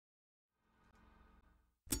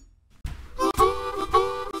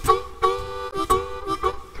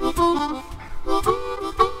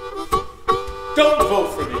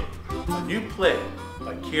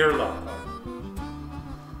Kerr Lockhart.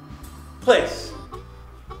 Place: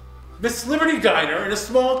 Miss Liberty Diner in a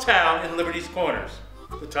small town in Liberty's Corners.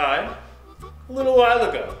 The time? A little while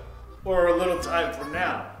ago, or a little time from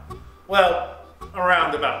now. Well,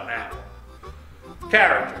 around about now.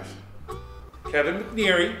 Characters: Kevin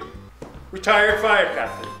McNeary, retired fire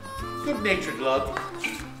captain, good-natured lug.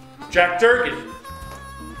 Jack Durgan,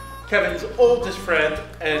 Kevin's oldest friend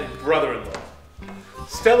and brother-in-law.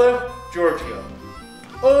 Stella Giorgio,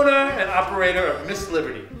 owner and operator of Miss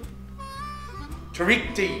Liberty.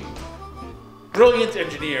 Tariq Dean, brilliant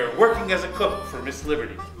engineer working as a cook for Miss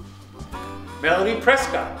Liberty. Melody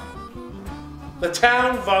Prescott, the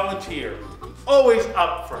town volunteer, always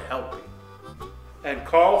up for helping. And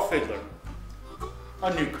Carl Fiddler,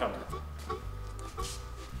 a newcomer.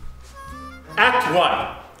 Act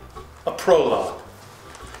 1, a prologue.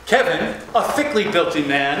 Kevin, a thickly built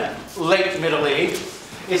man, late middle age,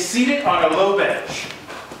 is seated on a low bench.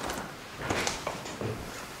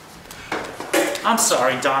 I'm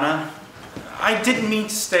sorry, Donna. I didn't mean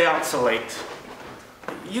to stay out so late.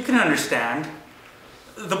 You can understand.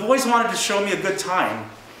 The boys wanted to show me a good time.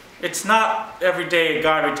 It's not every day a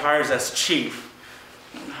guy retires as chief.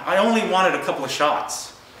 I only wanted a couple of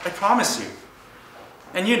shots. I promise you.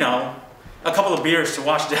 And you know, a couple of beers to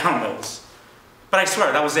wash down those. But I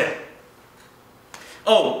swear, that was it.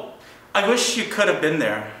 Oh, I wish you could have been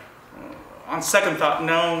there. On second thought,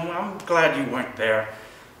 no, I'm glad you weren't there.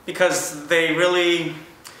 Because they really...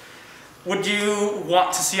 Would you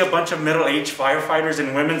want to see a bunch of middle-aged firefighters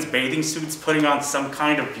in women's bathing suits putting on some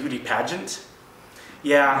kind of beauty pageant?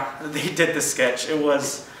 Yeah, they did the sketch. It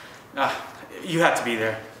was... you had to be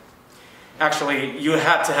there. Actually, you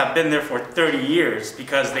had to have been there for 30 years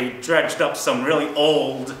because they dredged up some really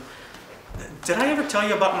old... Did I ever tell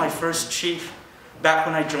you about my first chief back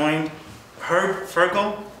when I joined? Herb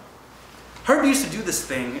Fergal? Herb used to do this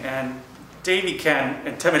thing, and Davey can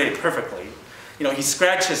intimidate perfectly. You know, he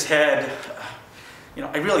scratched his head. You know,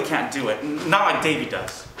 I really can't do it. Not like Davey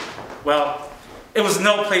does. Well, it was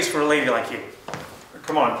no place for a lady like you.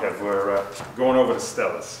 Come on, Kev, we're going over to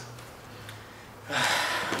Stella's.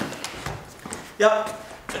 Yep,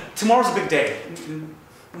 tomorrow's a big day.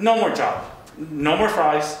 No more job. No more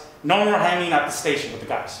fries. No more hanging at the station with the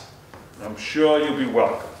guys. I'm sure you'll be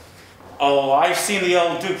welcome. Oh, I've seen the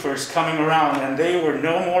old Dupers coming around, and they were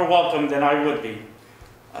no more welcome than I would be.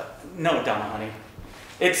 No, Donna, honey.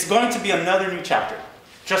 It's going to be another new chapter,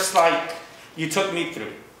 just like you took me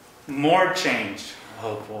through. More change.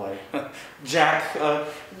 Oh, boy. Jack,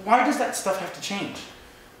 why does that stuff have to change?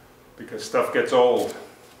 Because stuff gets old.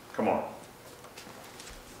 Come on.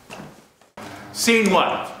 Scene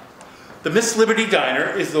 1. The Miss Liberty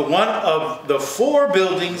Diner is the one of the 4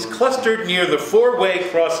 buildings clustered near the 4-way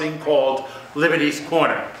crossing called Liberty's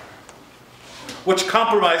Corner, which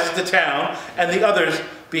compromises the town, and the others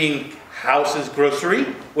being House's Grocery,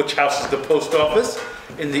 which houses the post office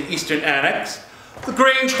in the Eastern Annex, the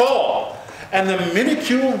Grange Hall, and the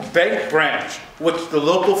minuscule bank branch, which the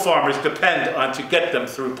local farmers depend on to get them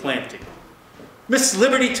through planting. Miss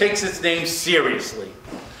Liberty takes its name seriously,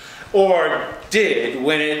 or did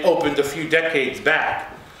when it opened a few decades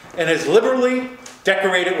back, and is liberally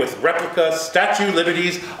decorated with replica Statue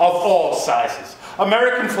Liberties of all sizes,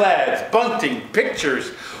 American flags, bunting,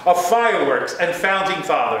 pictures of fireworks and founding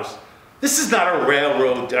fathers. This is not a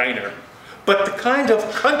railroad diner, but the kind of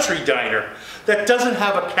country diner that doesn't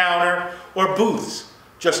have a counter or booths,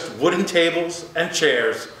 just wooden tables and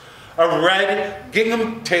chairs, a red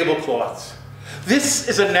gingham tablecloths. This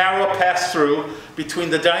is a narrow pass-through between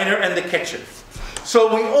the diner and the kitchen,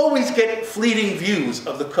 so we always get fleeting views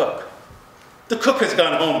of the cook. The cook has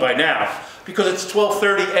gone home by now because it's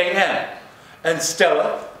 12:30 a.m. and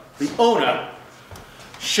Stella, the owner,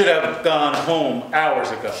 should have gone home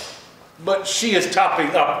hours ago. But she is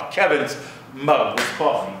topping up Kevin's mug with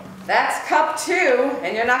coffee. That's cup 2,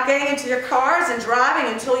 and you're not getting into your cars and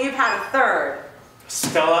driving until you've had a third.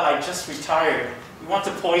 Stella, I just retired. You want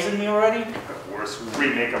to poison me already? The worst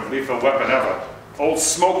remake of Lethal Weapon ever. Old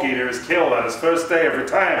Smoke Eater is killed on his first day of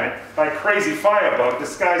retirement by a crazy firebug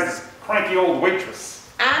disguised as cranky old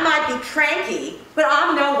waitress. I might be cranky, but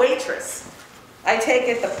I'm no waitress. I take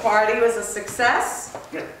it the party was a success?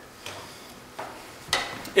 Yeah.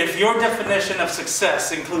 If your definition of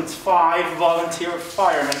success includes 5 volunteer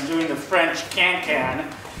firemen doing the French can-can,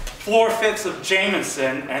 4/5 of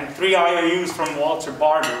Jameson, and 3 IOUs from Walter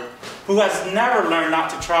Barter, who has never learned not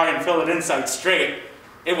to try and fill it inside straight,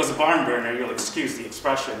 it was a barn burner, you'll excuse the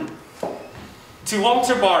expression. To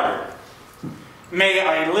Walter Barter, may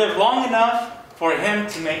I live long enough for him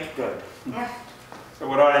to make good. So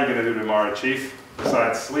what are you going to do tomorrow, Chief,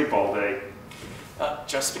 besides sleep all day?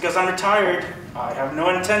 Just because I'm retired, I have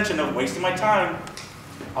no intention of wasting my time.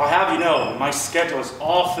 I'll have you know, my schedule is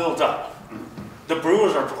all filled up. The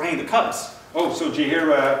Brewers are playing the Cubs. Oh, so did you hear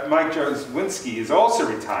Mike Jarzwinski is also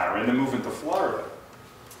retiring and moving to Florida?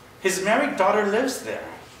 His married daughter lives there.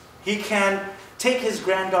 He can take his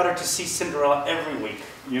granddaughter to see Cinderella every week.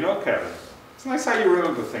 You know, Kevin, it's nice how you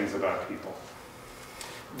remember things about people.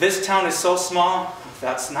 This town is so small,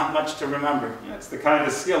 that's not much to remember. That's the kind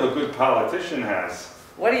of skill a good politician has.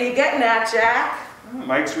 What are you getting at, Jack?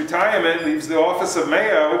 Mike's retirement leaves the office of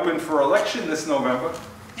mayor open for election this November.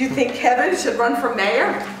 Do you think Kevin should run for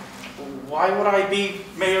mayor? Why would I be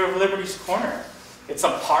mayor of Liberty's Corner? It's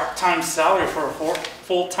a part-time salary for a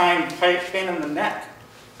full-time pain in the neck.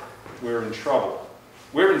 We're in trouble.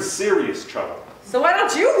 We're in serious trouble. So why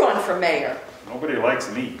don't you run for mayor? Nobody likes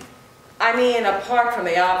me. I mean, apart from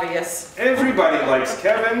the obvious. Everybody likes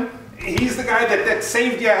Kevin. He's the guy that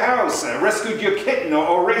saved your house, rescued your kitten,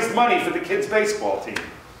 or raised money for the kids' baseball team.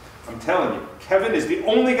 I'm telling you, Kevin is the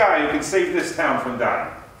only guy who can save this town from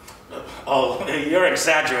dying. Oh, you're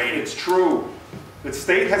exaggerating. It's true. The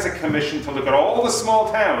state has a commission to look at all the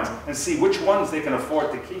small towns and see which ones they can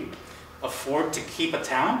afford to keep. Afford to keep a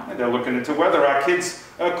town? And they're looking into whether our kids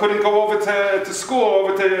couldn't go over to school,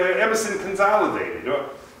 over to Emerson Consolidated,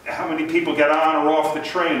 or how many people get on or off the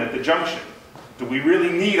train at the junction. Do we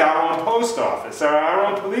really need our own post office, or our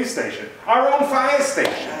own police station, our own fire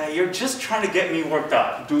station? You're just trying to get me worked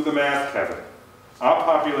up. Do the math, Kevin. Our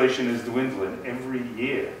population is dwindling every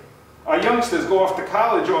year. Our youngsters go off to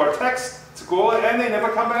college or tech school and they never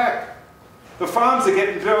come back. The farms are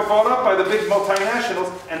getting bought up by the big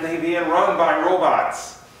multinationals and they're being run by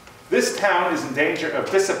robots. This town is in danger of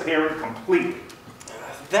disappearing completely.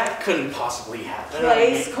 That couldn't possibly happen.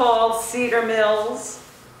 Place called Cedar Mills.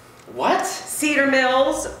 What? Cedar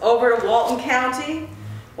Mills over to Walton County.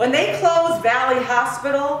 When they closed Valley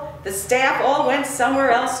Hospital, the staff all went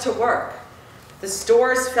somewhere else to work. The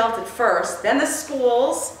stores felt it first, then the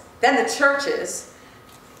schools, then the churches.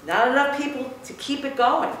 Not enough people to keep it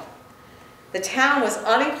going. The town was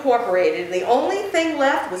unincorporated, and the only thing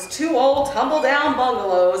left was 2 old tumble-down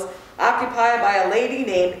bungalows occupied by a lady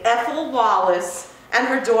named Ethel Wallace and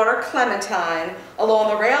her daughter Clementine along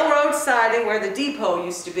the railroad siding where the depot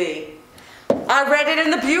used to be. I read it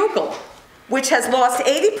in the Bugle, which has lost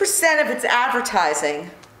 80% of its advertising,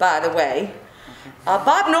 by the way.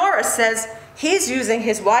 Bob Norris says he's using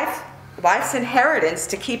his wife's inheritance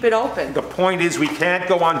to keep it open. The point is we can't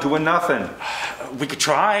go on doing nothing. We could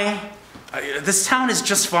try. This town is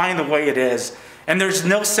just fine the way it is, and there's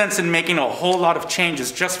no sense in making a whole lot of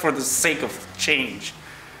changes just for the sake of change.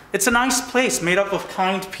 It's a nice place made up of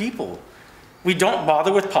kind people. We don't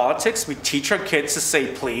bother with politics. We teach our kids to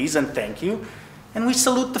say please and thank you, and we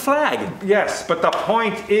salute the flag. Yes, but the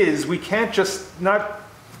point is we can't just not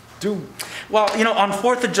do... Well, you know, on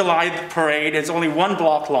 4th of July, the parade is only 1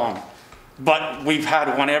 block long, but we've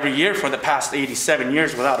had one every year for the past 87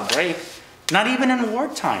 years without a break, not even in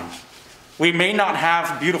wartime. We may not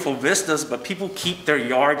have beautiful vistas, but people keep their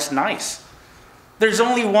yards nice. There's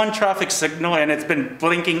only 1 traffic signal, and it's been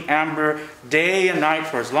blinking amber day and night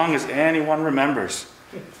for as long as anyone remembers.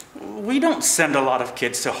 We don't send a lot of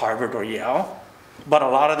kids to Harvard or Yale, but a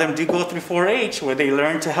lot of them do go through 4-H, where they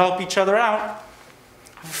learn to help each other out.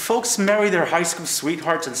 Folks marry their high school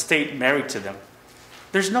sweethearts and stay married to them.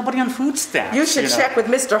 There's nobody on food stamps. You should check with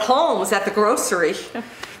Mr. Holmes at the grocery.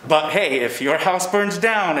 But hey, if your house burns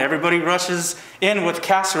down, everybody rushes in with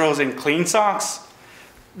casseroles and clean socks.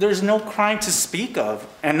 There's no crime to speak of,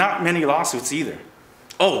 and not many lawsuits either.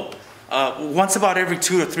 Oh, once about every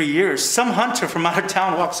 2 or 3 years, some hunter from out of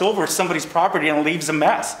town walks over somebody's property and leaves a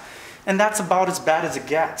mess. And that's about as bad as it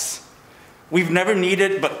gets. We've never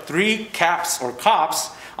needed but 3 caps or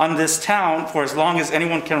cops on this town for as long as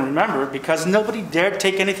anyone can remember, because nobody dared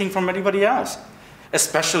take anything from anybody else,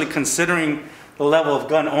 especially considering the level of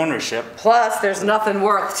gun ownership. Plus, there's nothing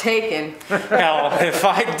worth taking. Hell, if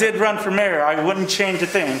I did run for mayor, I wouldn't change a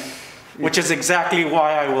thing, which is exactly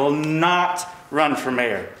why I will not run for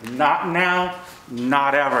mayor. Not now,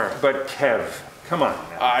 not ever. But Kev, come on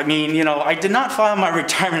now. I mean, you know, I did not file my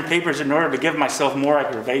retirement papers in order to give myself more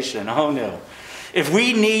aggravation. Oh no. If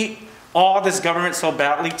we need all this government so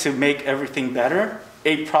badly to make everything better,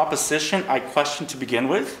 a proposition I question to begin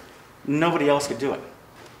with, nobody else could do it.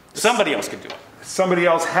 Somebody else could do it. Somebody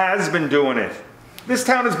else has been doing it. This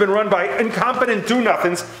town has been run by incompetent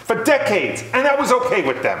do-nothings for decades, and that was okay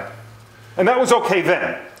with them. And that was okay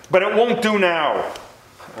then, but it won't do now.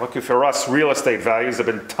 Lucky for us, real estate values have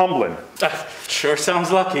been tumbling. Sure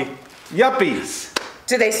sounds lucky. Yuppies.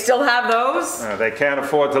 Do they still have those? They can't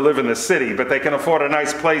afford to live in the city, but they can afford a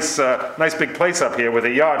nice place, nice big place up here with a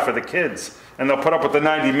yard for the kids. And they'll put up with the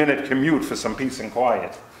 90-minute commute for some peace and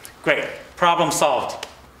quiet. Great. Problem solved.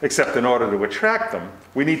 Except in order to attract them,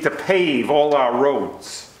 we need to pave all our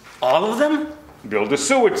roads. All of them? Build a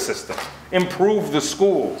sewage system. Improve the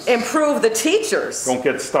schools. Improve the teachers. Don't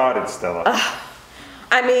get started, Stella.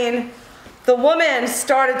 I mean, the woman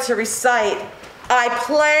started to recite, "I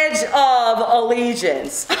pledge of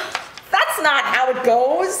allegiance." That's not how it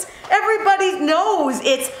goes. Everybody knows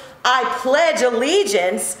it's "I pledge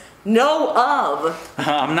allegiance, no of."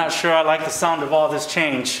 I'm not sure I like the sound of all this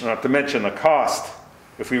change. Not to mention the cost.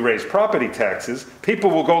 If we raise property taxes, people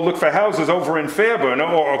will go look for houses over in Fairburn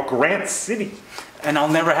or Grant City. And I'll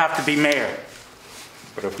never have to be mayor.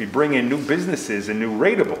 But if we bring in new businesses and new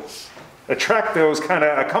rateables, attract those kind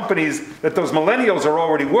of companies that those millennials are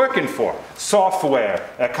already working for, software,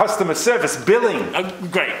 customer service, billing.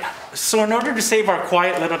 Great. So in order to save our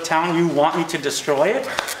quiet little town, you want me to destroy it?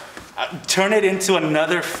 Turn it into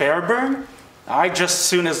another Fairburn? I just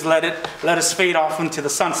soon as let us fade off into the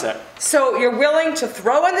sunset. So you're willing to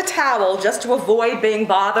throw in the towel just to avoid being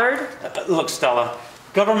bothered? Look, Stella,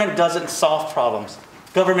 government doesn't solve problems.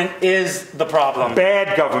 Government is the problem.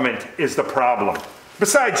 Bad government is the problem.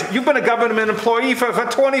 Besides, you've been a government employee for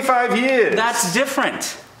 25 years. That's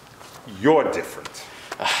different. You're different.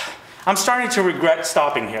 I'm starting to regret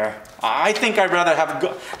stopping here. I think I'd rather have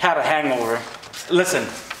had a hangover. Listen,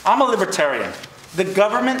 I'm a libertarian. The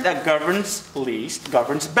government that governs least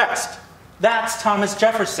governs best. That's Thomas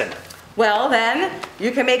Jefferson. Well then,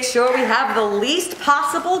 you can make sure we have the least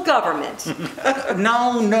possible government.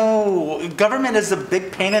 No. Government is a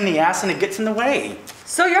big pain in the ass and it gets in the way.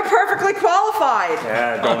 So you're perfectly qualified.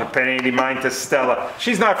 Yeah, don't pay any mind to Stella.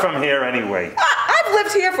 She's not from here anyway. I've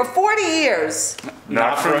lived here for 40 years.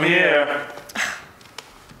 Not from here.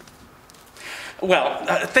 Well,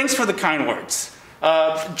 thanks for the kind words.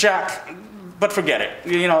 Jack, but forget it.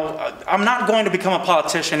 You know, I'm not going to become a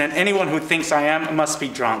politician, and anyone who thinks I am must be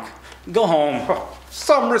drunk. Go home.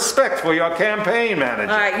 Some respect for your campaign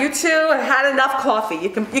manager. All right, you two have had enough coffee. You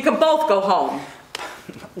can both go home.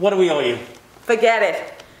 What do we owe you? Forget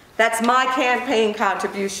it. That's my campaign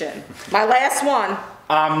contribution. My last one.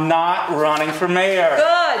 I'm not running for mayor.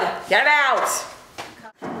 Good. Get out.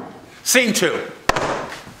 Scene 2.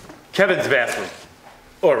 Kevin's bathroom.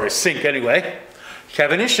 Or his sink, anyway.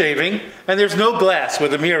 Kevin is shaving, and there's no glass where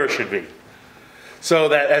the mirror should be. So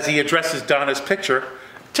that as he addresses Donna's picture,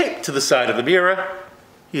 taped to the side of the mirror,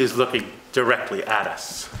 he is looking directly at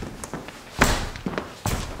us.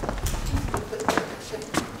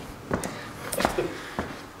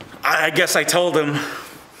 I guess I told him,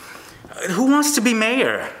 who wants to be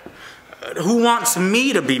mayor? Who wants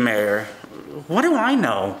me to be mayor? What do I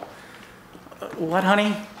know? What,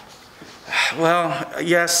 honey? Well,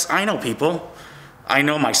 yes, I know people. I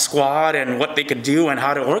know my squad and what they could do and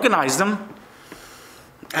how to organize them.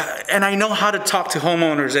 And I know how to talk to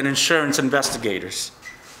homeowners and insurance investigators.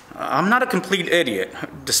 I'm not a complete idiot,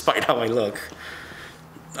 despite how I look.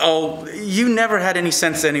 Oh, you never had any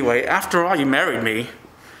sense anyway. After all, you married me.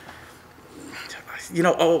 You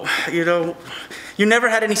never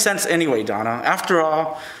had any sense anyway, Donna. After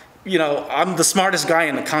all, I'm the smartest guy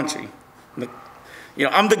in the country.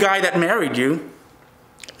 I'm the guy that married you.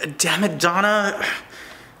 Damn it, Donna.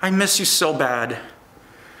 I miss you so bad.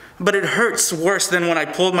 But it hurts worse than when I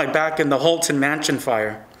pulled my back in the Holton Mansion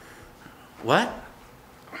fire. What?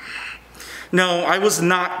 No, I was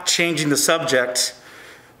not changing the subject.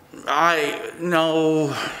 I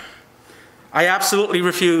absolutely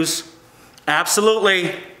refuse.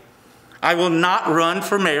 Absolutely. I will not run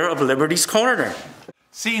for mayor of Liberty's Corner.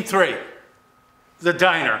 Scene 3. The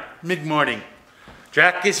diner, mid-morning.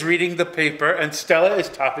 Jack is reading the paper and Stella is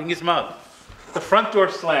topping his mug. The front door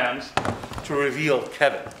slams to reveal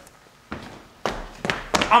Kevin.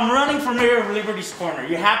 I'm running for mayor of Liberty's Corner.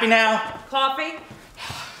 You happy now? Coffee?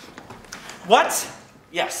 What?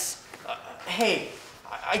 Yes. Hey,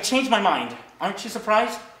 I changed my mind. Aren't you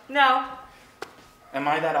surprised? No. Am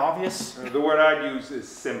I that obvious? The word I'd use is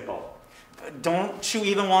simple. Don't you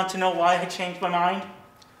even want to know why I changed my mind?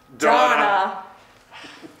 Donna.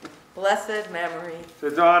 Blessed memory. So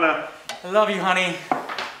Donna. I love you, honey.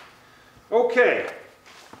 Okay.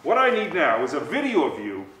 What I need now is a video of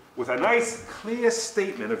you with a nice, clear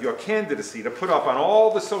statement of your candidacy to put up on all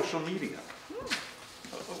the social media.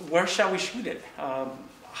 Where shall we shoot it?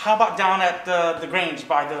 How about down at the Grange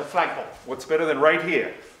by the flagpole? What's better than right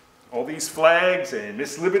here? All these flags and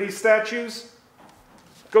Miss Liberty statues?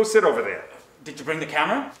 Go sit over there. Did you bring the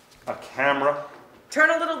camera? A camera? Turn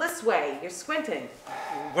a little this way. You're squinting.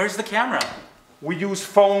 Where's the camera? We use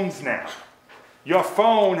phones now. Your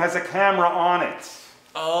phone has a camera on it.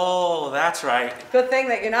 Oh, that's right. Good thing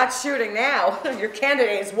that you're not shooting now. Your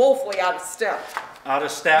candidate is woefully out of step. Out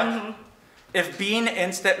of step? If being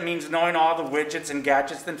in step means knowing all the widgets and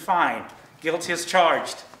gadgets, then fine. Guilty as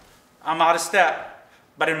charged. I'm out of step.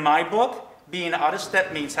 But in my book, being out of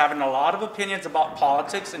step means having a lot of opinions about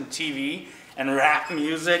politics and TV and rap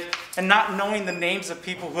music and not knowing the names of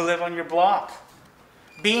people who live on your block.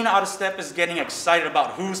 Being out of step is getting excited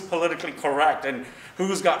about who's politically correct and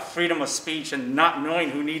who's got freedom of speech and not knowing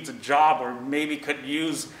who needs a job or maybe could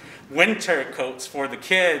use winter coats for the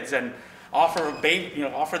kids and offer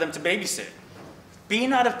them to babysit.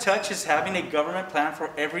 Being out of touch is having a government plan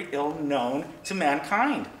for every ill known to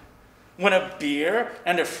mankind, when a beer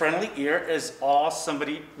and a friendly ear is all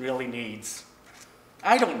somebody really needs.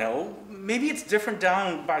 I don't know, maybe it's different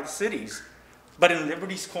down by the cities, but in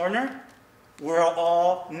Liberty's Corner, we're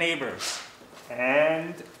all neighbors.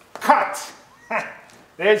 And cut!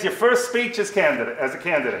 There's your first speech as a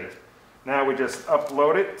candidate. Now we just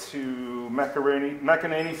upload it to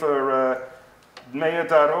McEnany for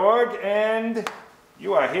mayor.org, and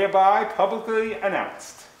you are hereby publicly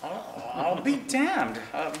announced. Oh, I'll be damned.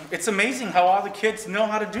 It's amazing how all the kids know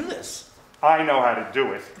how to do this. I know how to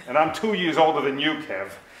do it, and I'm 2 years older than you,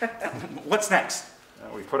 Kev. What's next?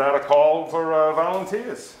 We put out a call for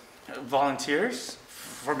volunteers. Volunteers?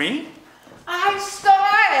 For me? I saw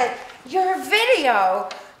it! Your video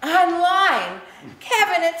online.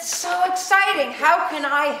 Kevin, it's so exciting. How can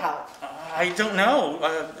I help? I don't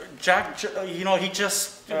know. Jack, he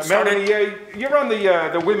just started... Melanie, you're on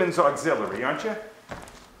the Women's Auxiliary, aren't you?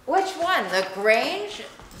 Which one? The Grange,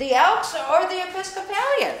 the Elks, or the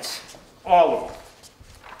Episcopalians? All of them.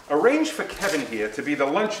 Arrange for Kevin here to be the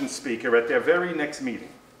luncheon speaker at their very next meeting.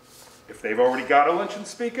 If they've already got a luncheon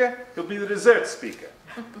speaker, he'll be the dessert speaker.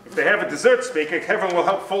 If they have a dessert speaker, Kevin will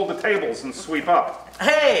help fold the tables and sweep up.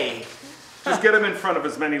 Hey! Just get him in front of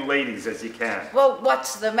as many ladies as you can. Well,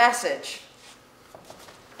 what's the message?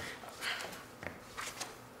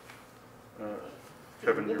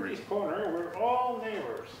 Kevin, you read. Corner, we're all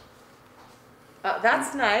neighbors.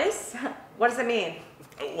 That's nice. What does it mean?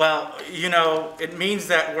 Well, it means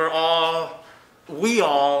that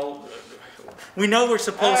we know we're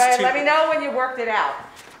supposed All right, to... let me know when you worked it out.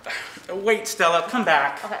 Wait, Stella, come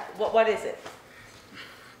back. Okay, what is it?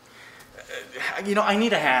 I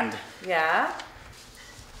need a hand. Yeah?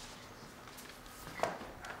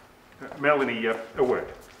 Melanie, a word.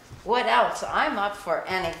 What else? I'm up for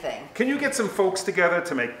anything. Can you get some folks together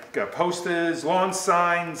to make posters, lawn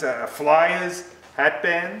signs, flyers, hat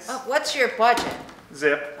bands? Oh, what's your budget?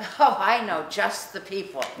 Zip. Oh, I know just the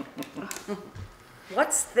people.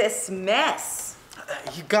 What's this mess?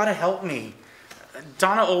 You gotta help me.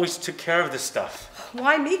 Donna always took care of this stuff.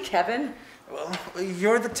 Why me, Kevin? Well,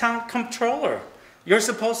 you're the town comptroller. You're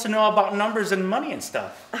supposed to know about numbers and money and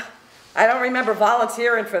stuff. I don't remember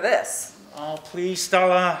volunteering for this. Oh, please,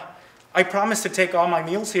 Stella. I promise to take all my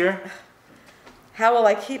meals here. How will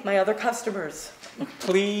I keep my other customers?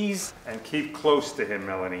 Please. And keep close to him,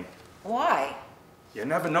 Melanie. Why? You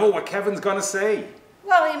never know what Kevin's gonna say.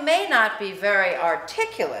 Well, he may not be very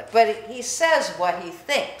articulate, but he says what he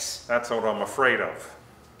thinks. That's what I'm afraid of.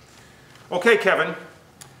 Okay, Kevin.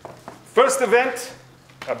 First event,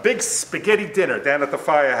 a big spaghetti dinner down at the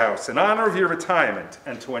firehouse in honor of your retirement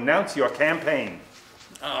and to announce your campaign.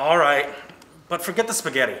 All right, but forget the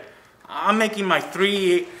spaghetti. I'm making my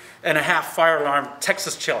 3.5 fire alarm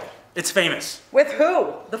Texas chili. It's famous. With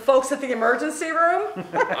who? The folks at the emergency room?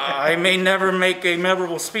 I may never make a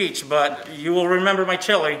memorable speech, but you will remember my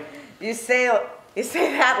chili. You say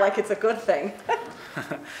that like it's a good thing.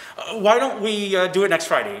 Why don't we do it next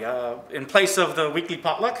Friday in place of the weekly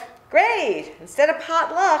potluck? Great. Instead of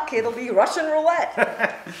potluck, it'll be Russian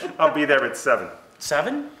roulette. I'll be there at 7.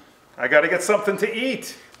 7? I gotta get something to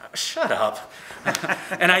eat. Shut up.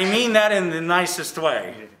 And I mean that in the nicest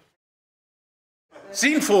way.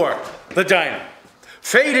 Scene 4, the diner.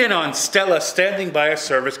 Fade in on Stella standing by a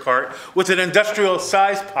service cart with an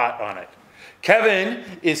industrial-sized pot on it. Kevin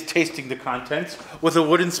is tasting the contents with a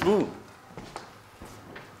wooden spoon.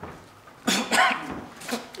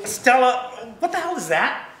 Stella, what the hell is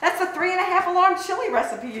that? That's the 3.5 alarm chili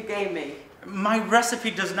recipe you gave me. My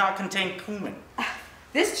recipe does not contain cumin.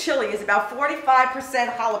 This chili is about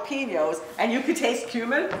 45% jalapenos, and you can taste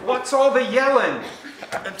cumin? What's all the yelling?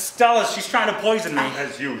 Stella, she's trying to poison me.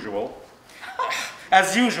 As usual.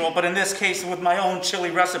 As usual, but in this case with my own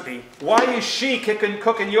chili recipe. Why is she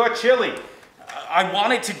cooking your chili? I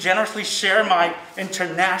wanted to generously share my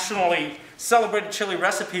internationally celebrated chili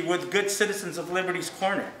recipe with good citizens of Liberty's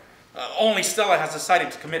Corner. Only Stella has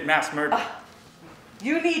decided to commit mass murder.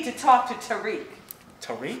 You need to talk to Tariq.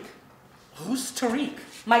 Tariq? Who's Tariq?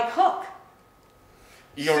 My cook.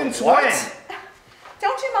 Since what? when?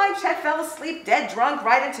 Don't you mind Chet fell asleep dead drunk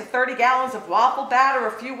right into 30 gallons of waffle batter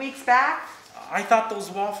a few weeks back? I thought those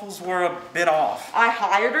waffles were a bit off. I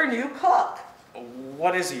hired her new cook.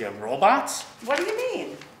 What is he, a robot? What do you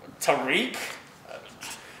mean? Tariq?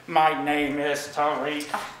 My name is Tariq,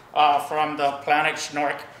 from the planet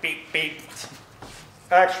Schnork. Beep, beep.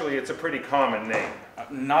 Actually, it's a pretty common name.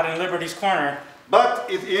 Not in Liberty's Corner. But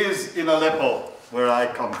it is in Aleppo, where I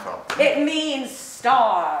come from. It means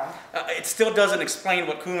star. It still doesn't explain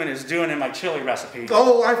what cumin is doing in my chili recipe.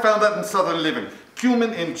 Oh, I found that in Southern living.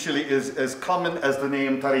 Cumin in Chile is as common as the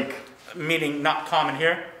name Tariq. Meaning not common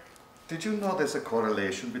here? Did you know there's a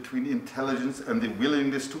correlation between intelligence and the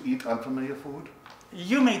willingness to eat unfamiliar food?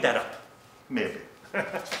 You made that up. Maybe.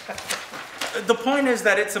 The point is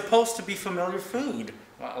that it's supposed to be familiar food.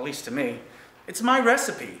 Well, at least to me. It's my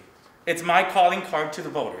recipe. It's my calling card to the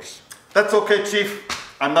voters. That's okay, Chief.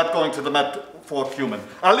 I'm not going to the Met for cumin.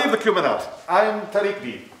 I'll leave the cumin out. I'm Tariq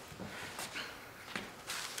B.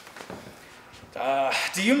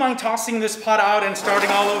 Do you mind tossing this pot out and starting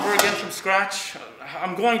all over again from scratch?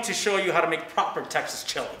 I'm going to show you how to make proper Texas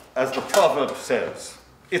chili. As the proverb says,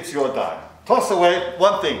 it's your dime. Toss away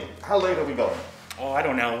one thing. How late are we going? Oh, I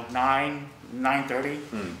don't know, 9:30?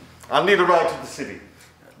 I'll need a ride to the city.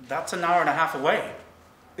 That's an hour and a half away.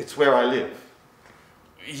 It's where I live.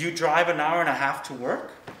 You drive an hour and a half to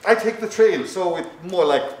work? I take the train, so it's more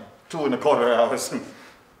like 2.25 hours.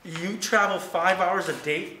 You travel 5 hours a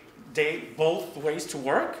day both ways to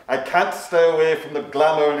work? I can't stay away from the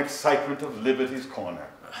glamour and excitement of Liberty's Corner.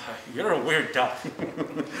 You're a weird duck.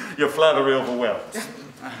 Your flattery overwhelms.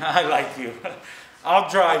 I like you. I'll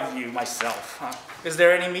drive you myself. Is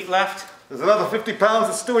there any meat left? There's another 50 pounds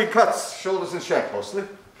of stewing cuts, shoulders and shank mostly.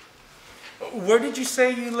 Where did you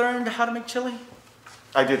say you learned how to make chili?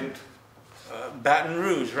 I didn't. Baton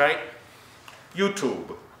Rouge, right?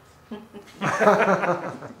 YouTube.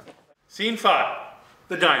 Scene 5,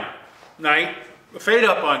 the diner. Night, fade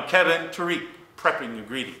up on Kevin, Tariq, prepping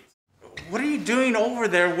ingredients. What are you doing over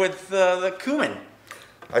there with the cumin?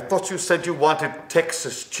 I thought you said you wanted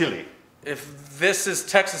Texas chili. If this is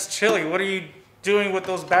Texas chili, what are you doing with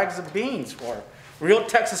those bags of beans for? Real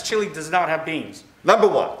Texas chili does not have beans. Number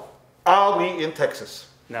 1, are we in Texas?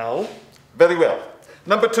 No, Very well.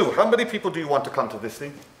 Number 2, how many people do you want to come to this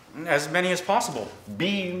thing? as many as possible.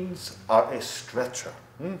 Beans are a stretcher.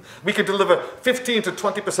 We could deliver 15 to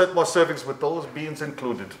 20% more servings with those beans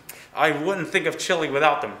included. I wouldn't think of chili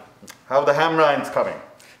without them. How are the ham rinds coming?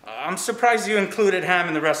 I'm surprised you included ham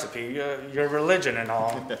in the recipe, your religion and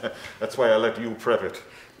all. That's why I let you prep it.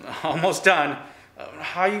 Almost done.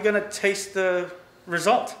 How are you going to taste the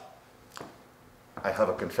result? I have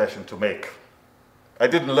a confession to make. I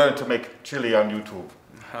didn't learn to make chili on YouTube.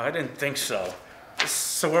 I didn't think so.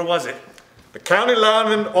 So where was it? The county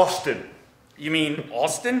line in Austin. You mean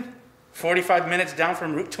Austin? 45 minutes down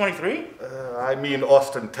from Route 23? I mean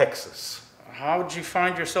Austin, Texas. How would you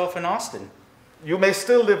find yourself in Austin? You may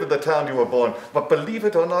still live in the town you were born, but believe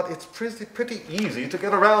it or not, it's pretty easy to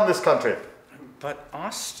get around this country. But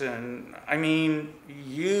Austin, I mean,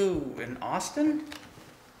 you in Austin?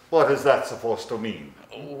 What is that supposed to mean?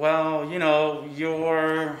 Well, you know,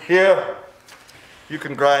 you're... Here, you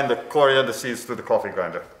can grind the coriander seeds through the coffee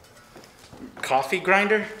grinder. Coffee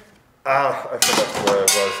grinder? I forgot where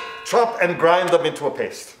it was. Chop and grind them into a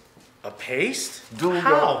paste. A paste? Do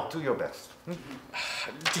your best.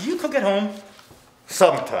 Do you cook at home?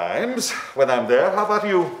 Sometimes, when I'm there. How about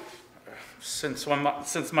you? Since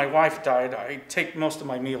my wife died, I take most of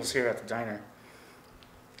my meals here at the diner.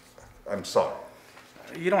 I'm sorry.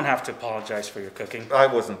 You don't have to apologize for your cooking. I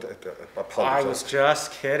wasn't I apologizing. was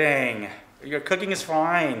just kidding. Your cooking is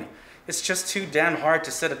fine. It's just too damn hard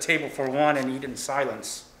to set a table for one and eat in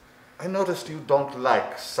silence. I noticed you don't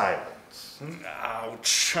like silence.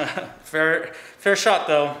 Ouch. Fair shot,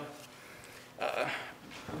 though.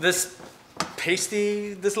 This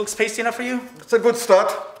looks pasty enough for you? It's a good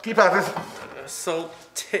start. Keep at it. So,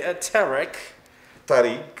 Tariq,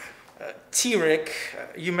 Tariq,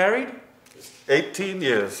 you married? 18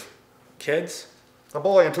 years. Kids? A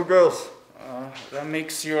boy and 2 girls. That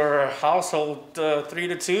makes your household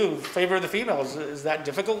 3-2, favor of the females. Is that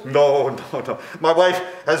difficult? No. My wife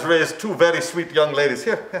has raised 2 very sweet young ladies.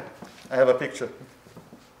 Here, I have a picture.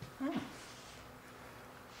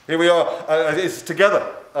 Here we are, it's together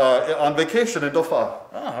on vacation in Dauphin.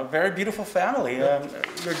 Oh, a very beautiful family.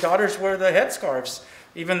 Your daughters wear the headscarves,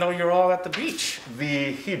 even though you're all at the beach.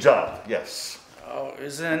 The hijab, yes. Oh,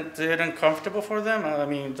 isn't it uncomfortable for them? I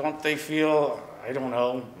mean, don't they feel, I don't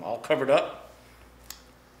know, all covered up?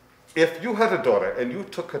 If you had a daughter and you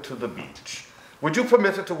took her to the beach, would you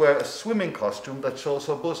permit her to wear a swimming costume that shows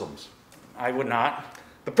her bosoms? I would not.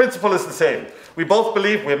 The principle is the same. We both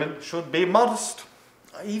believe women should be modest.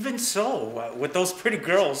 Even so, with those pretty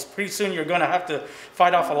girls, pretty soon you're going to have to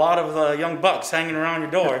fight off a lot of the young bucks hanging around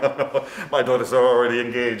your door. My daughters are already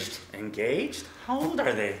engaged. Engaged? How old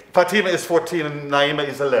are they? Fatima is 14 and Naima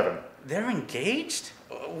is 11. They're engaged?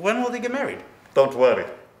 When will they get married? Don't worry.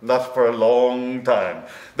 Not for a long time.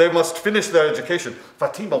 They must finish their education.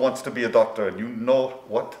 Fatima wants to be a doctor, and you know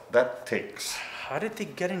what that takes. How did they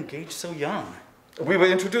get engaged so young? We were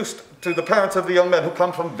introduced to the parents of the young men who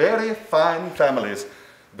come from very fine families.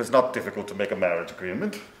 It was not difficult to make a marriage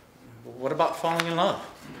agreement. What about falling in love?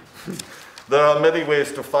 There are many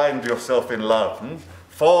ways to find yourself in love.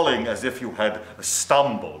 Falling as if you had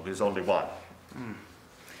stumbled is only one.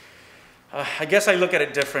 I guess I look at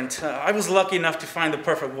it different. I was lucky enough to find the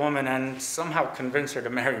perfect woman and somehow convince her to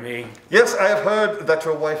marry me. Yes, I have heard that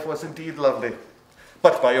your wife was indeed lovely.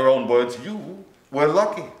 But by your own words, you were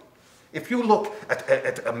lucky. If you look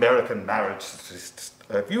at American marriage statistics,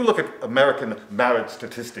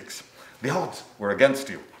 the odds were against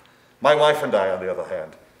you. My wife and I, on the other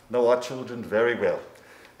hand, know our children very well.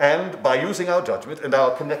 And by using our judgment and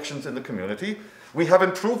our connections in the community, we have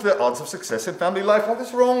improved their odds of success in family life. What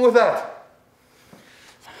is wrong with that?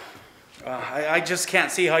 I just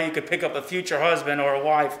can't see how you could pick up a future husband or a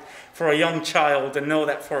wife for a young child and know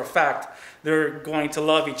that for a fact they're going to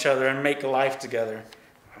love each other and make a life together.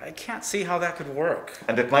 I can't see how that could work.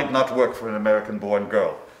 And it might not work for an American-born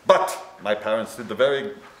girl. But my parents did the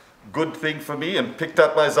very good thing for me and picked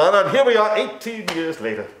up my Zara, and here we are 18 years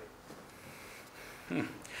later.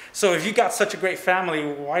 So if you got such a great family,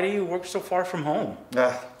 why do you work so far from home?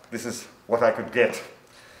 This is what I could get.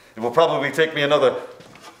 It will probably take me another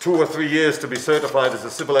 2 or 3 years to be certified as a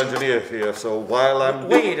civil engineer here, so while I'm...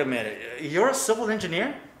 Wait a minute, you're a civil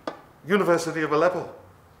engineer? University of Aleppo.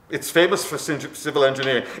 It's famous for civil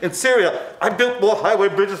engineering. In Syria, I built more highway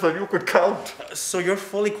bridges than you could count. So you're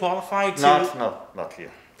fully qualified to... Not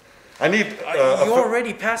here. I need... you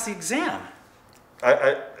already passed the exam. I'm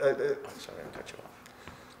sorry, I cut you off.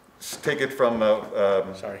 take it from...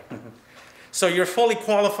 Sorry. So you're fully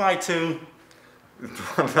qualified to...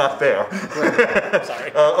 Not there.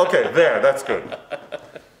 Sorry. Okay, there, that's good.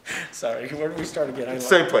 Sorry, where did we start again?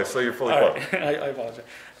 Same place, so you're fully qualified. Right. I apologize.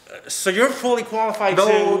 So you're fully qualified to...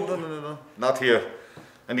 No. Not here.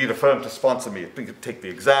 I need a firm to sponsor me. We could take the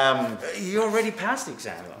exam. You already passed the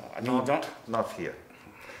exam, though. I mean, you don't... Not here.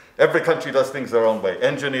 Every country does things their own way.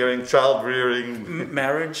 Engineering, child rearing...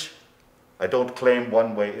 Marriage? I don't claim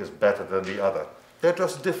one way is better than the other. They're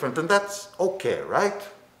just different, and that's okay, right?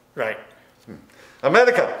 Right.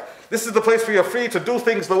 America, this is the place where you're free to do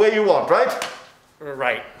things the way you want, right?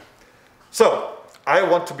 Right. So, I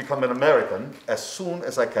want to become an American as soon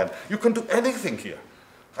as I can. You can do anything here.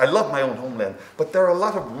 I love my own homeland, but there are a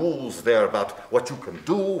lot of rules there about what you can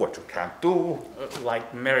do, what you can't do.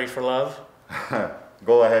 Like marry for love?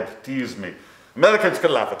 Go ahead, tease me. Americans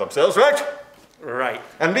can laugh at themselves, right? Right.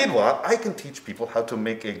 And meanwhile, I can teach people how to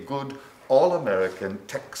make a good all-American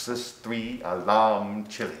Texas 3-alarm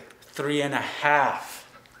chili. 3.5.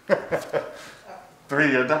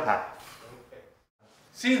 3.5.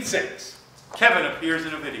 Scene 6. Kevin appears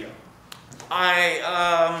in a video.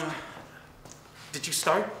 Did you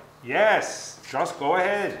start? Yes, just go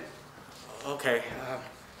ahead. Okay.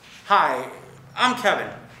 Hi, I'm Kevin.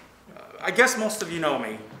 I guess most of you know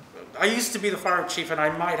me. I used to be the fire chief, and I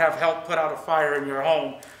might have helped put out a fire in your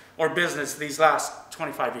home or business these last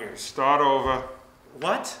 25 years. Start over.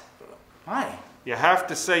 What? Why? You have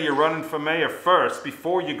to say you're running for mayor first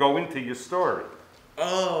before you go into your story.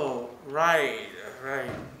 Oh, right.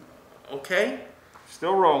 Okay.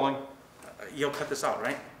 Still rolling. You'll cut this out,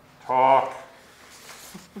 right? Talk.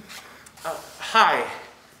 Hi,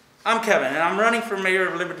 I'm Kevin, and I'm running for mayor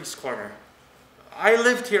of Liberty's Corner. I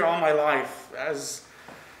lived here all my life. As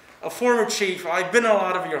a former chief, I've been in a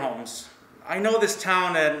lot of your homes. I know this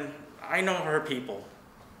town, and I know her people.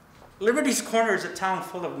 Liberty's Corner is a town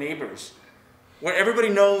full of neighbors, where everybody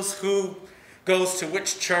knows who goes to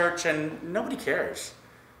which church, and nobody cares.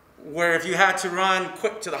 Where if you had to run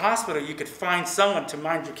quick to the hospital, you could find someone to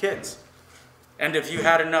mind your kids. And if you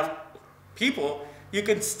had enough people, you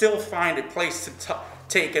could still find a place to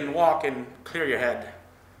take and walk and clear your head.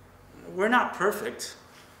 We're not perfect.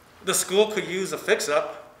 The school could use a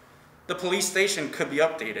fix-up. The police station could be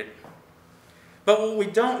updated. But what we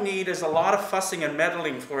don't need is a lot of fussing and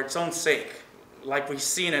meddling for its own sake, like we've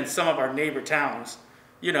seen in some of our neighbor towns.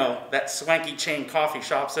 You know, that swanky chain coffee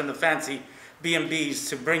shops and the fancy B&Bs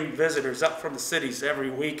to bring visitors up from the cities every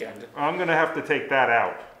weekend. I'm going to have to take that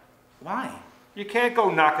out. Why? You can't go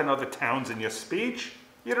knocking other towns in your speech.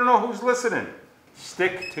 You don't know who's listening.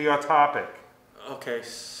 Stick to your topic. Okay,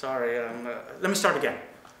 sorry. Let me start again.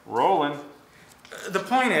 Rolling. The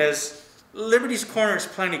point is, Liberty's Corner is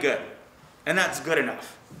plenty good, and that's good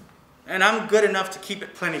enough. And I'm good enough to keep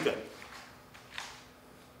it plenty good.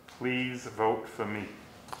 Please vote for me.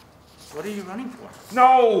 What are you running for?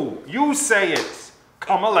 No, you say it.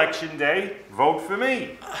 Come election day, vote for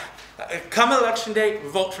me. Come election day,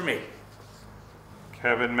 vote for me.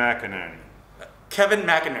 Kevin McInerney. Kevin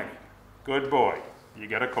McInerney. Good boy. You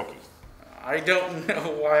get a cookie. I don't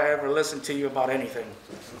know why I ever listened to you about anything.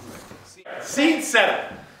 Scene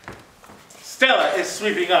 7. Stella is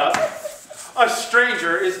sweeping up. A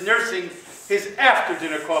stranger is nursing his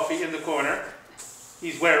after-dinner coffee in the corner.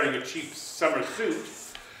 He's wearing a cheap summer suit.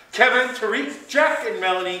 Kevin, Tariq, Jack, and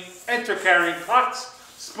Melanie enter carrying pots,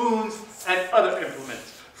 spoons, and other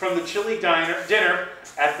implements from the chilly dinner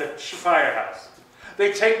at the firehouse.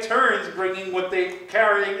 They take turns bringing what they're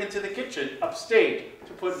carrying into the kitchen upstage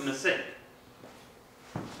to put in the sink.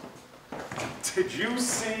 Did you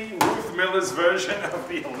see Ruth Miller's version of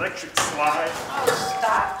the electric slide? Oh,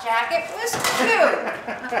 stop, Jack. It was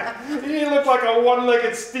cute. He looked like a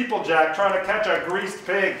one-legged steeplejack trying to catch a greased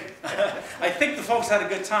pig. I think the folks had a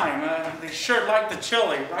good time. They sure liked the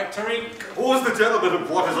chili, right, Tariq? Who was the gentleman who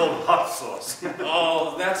brought his own hot sauce?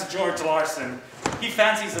 Oh, that's George Larson. He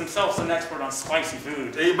fancies himself an expert on spicy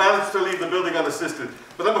food. He managed to leave the building unassisted,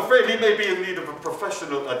 but I'm afraid he may be in need of a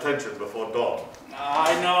professional attention before dawn.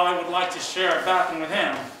 I know I would like to share a bathroom with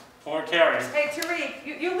him. Poor Carrie. Hey,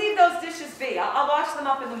 Tariq, you leave those dishes be. I'll wash them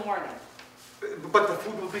up in the morning. But the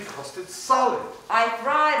food will be crusted solid. I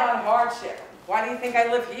thrive on hardship. Why do you think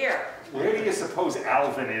I live here? Where do you suppose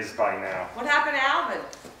Alvin is by now? What happened to Alvin?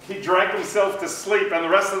 He drank himself to sleep, and the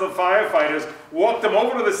rest of the firefighters walked him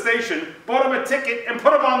over to the station, bought him a ticket, and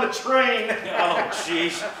put him on the train. Oh,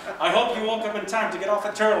 jeez. I hope you woke up in time to get off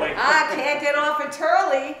at Turley. I can't get off at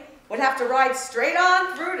Turley. Would have to ride straight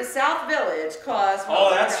on through to South Village, cause...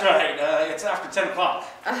 Oh, that's right. It's after 10 o'clock.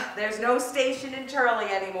 There's no station in Turley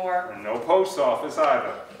anymore. And no post office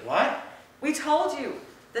either. What? We told you.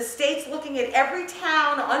 The state's looking at every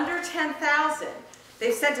town under 10,000.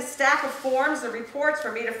 They've sent a stack of forms and reports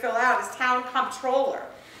for me to fill out as town comptroller.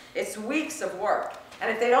 It's weeks of work. And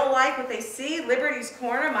if they don't like what they see, Liberty's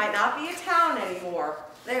Corner might not be a town anymore.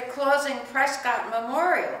 They're closing Prescott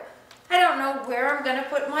Memorial. I don't know where I'm going to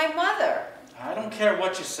put my mother. I don't care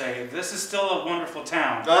what you say. This is still a wonderful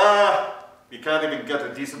town. Ah, you can't even get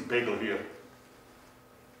a decent bagel here.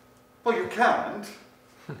 Well, you can't.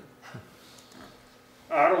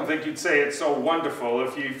 I don't think you'd say it's so wonderful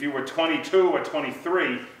if you were 22 or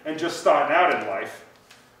 23 and just starting out in life.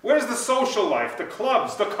 Where's the social life, the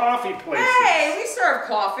clubs, the coffee places? Hey, we serve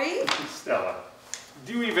coffee. Stella,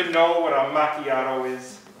 do you even know what a macchiato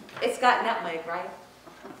is? It's got nutmeg, right?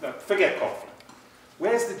 No, forget coffee.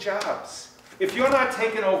 Where's the jobs? If you're not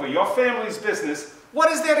taking over your family's business,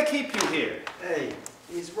 what is there to keep you here? Hey,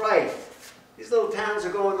 he's right. These little towns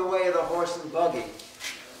are going the way of the horse and buggy.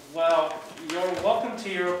 Well, you're welcome to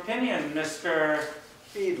your opinion, Mr.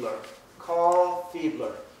 Fiedler. Carl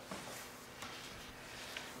Fiedler.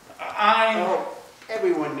 I'm Oh,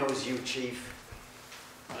 everyone knows you, Chief.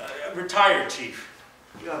 retired chief.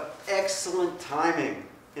 You have excellent timing.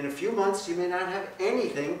 In a few months, you may not have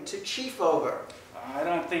anything to chief over. I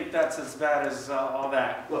don't think that's as bad as all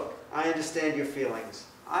that. Look, I understand your feelings.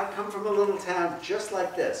 I come from a little town just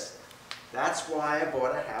like this. That's why I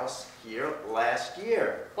bought a house here last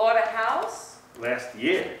year. Bought a house? Last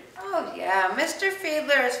year. Oh, yeah. Mr.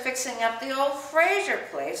 Fiedler is fixing up the old Fraser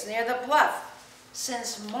place near the bluff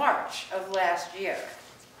since March of last year.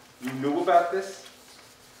 You knew about this?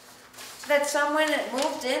 That someone that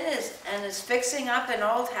moved in and is fixing up an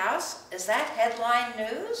old house? Is that headline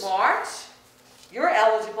news? March? You're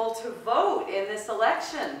eligible to vote in this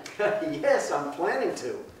election. Yes, I'm planning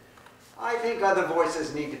to. I think other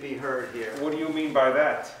voices need to be heard here. What do you mean by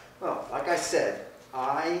that? Well, like I said,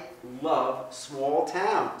 I love small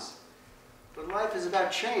towns. But life is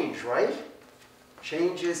about change, right?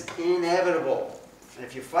 Change is inevitable. And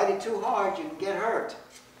if you fight it too hard, you can get hurt.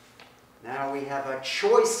 Now we have a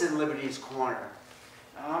choice in Liberty's Corner.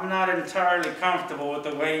 I'm not entirely comfortable with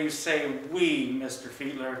the way you say we, Mr.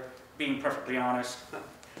 Fiedler, being perfectly honest.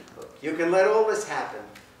 Look, you can let all this happen.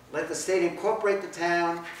 Let the state incorporate the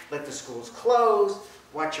town, let the schools close,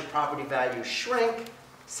 watch your property values shrink,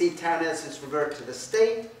 see town assets revert to the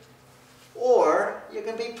state, or you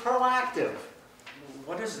can be proactive.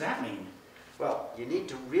 What does that mean? Well, you need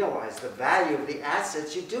to realize the value of the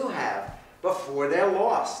assets you do have before they're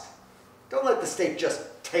lost. Don't let the state just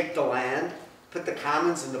take the land. Put the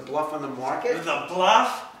Commons and the Bluff on the market? The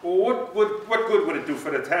Bluff? Well, what good would it do for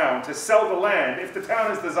the town to sell the land if the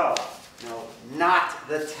town is dissolved? No, not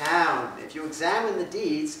the town. If you examine the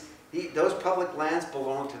deeds, those public lands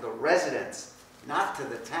belong to the residents, not to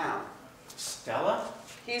the town. Stella?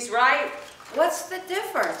 He's right. What's the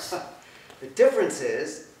difference? The difference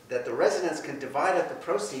is that the residents can divide up the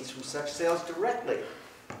proceeds from such sales directly,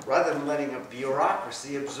 rather than letting a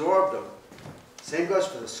bureaucracy absorb them. Same goes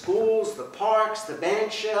for the schools, the parks, the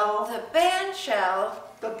band shell. The band shell?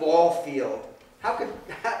 The ball field.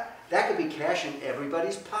 That could be cash in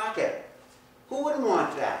everybody's pocket. Who wouldn't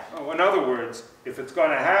want that? Oh, in other words, if it's going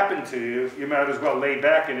to happen to you, you might as well lay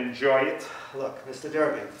back and enjoy it. Look, Mr.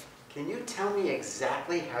 Durbin, can you tell me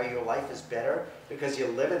exactly how your life is better because you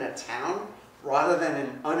live in a town rather than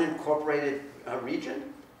an unincorporated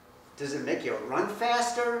region? Does it make you run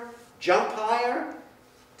faster, jump higher?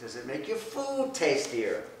 Does it make your food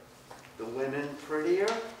tastier? The women prettier?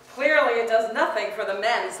 Clearly it does nothing for the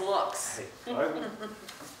men's looks.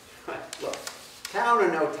 Look, town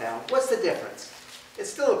or no town, what's the difference? It's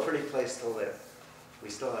still a pretty place to live. We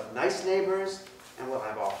still have nice neighbors, and we'll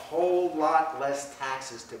have a whole lot less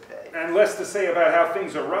taxes to pay. And less to say about how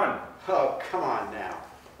things are run. Oh, come on now.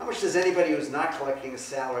 How much does anybody who's not collecting a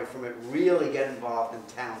salary from it really get involved in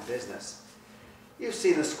town business? You've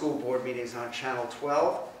seen the school board meetings on Channel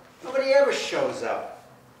 12. Nobody ever shows up,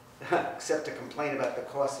 except to complain about the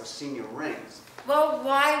cost of senior rings. Well,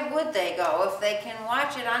 why would they go if they can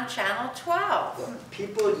watch it on Channel 12? Look,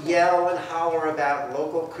 people yell and holler about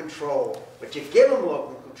local control, but you give them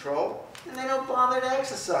local control, and they don't bother to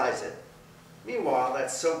exercise it. Meanwhile,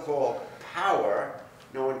 that so-called power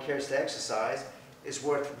no one cares to exercise is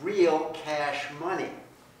worth real cash money,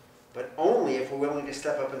 but only if we're willing to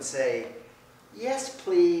step up and say, yes,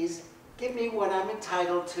 please, give me what I'm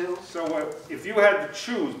entitled to. So if you had to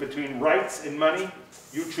choose between rights and money,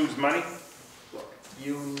 you choose money? Look,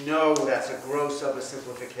 you know that's a gross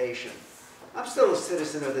oversimplification. I'm still a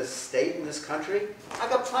citizen of this state and this country. I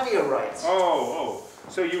got plenty of rights. Oh,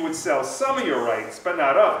 so you would sell some of your rights, but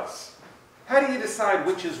not others. How do you decide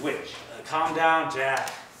which is which? Calm down,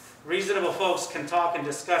 Jack. Reasonable folks can talk and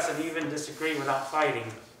discuss and even disagree without fighting.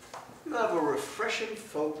 You have a refreshing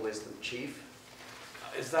folk wisdom, Chief.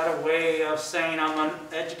 Is that a way of saying I'm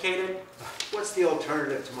uneducated? What's the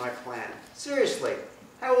alternative to my plan? Seriously,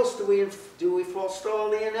 how else do we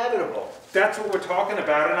forestall the inevitable? That's what we're talking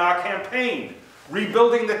about in our campaign.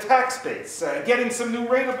 Rebuilding the tax base, getting some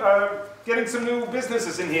new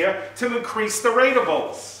businesses in here to increase the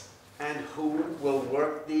rateables. And who will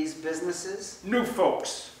work these businesses? New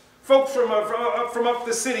folks. Folks from up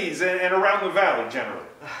the cities and around the valley, generally.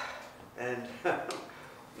 And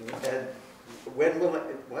when will it,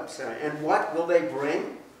 and what will they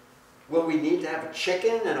bring? Will we need to have a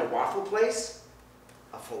chicken and a waffle place?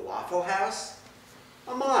 A falafel house?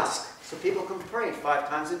 A mosque, so people can pray 5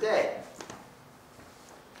 times a day.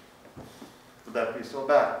 Would that be so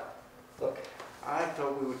bad? Look, I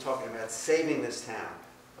thought we were talking about saving this town,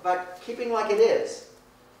 about keeping like it is.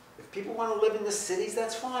 If people want to live in the cities,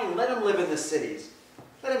 that's fine. Let them live in the cities.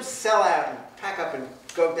 Let them sell out and pack up and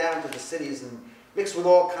go down to the cities and mix with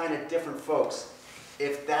all kind of different folks,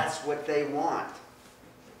 if that's what they want.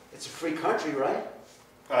 It's a free country, right?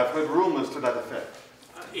 I've heard rumors to that effect.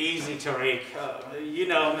 Easy, Tariq. You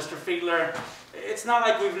know, Mr. Fiedler, it's not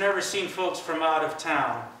like we've never seen folks from out of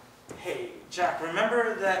town. Hey, Jack,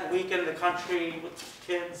 remember that week in the country with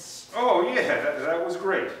the kids? Oh, yeah, that was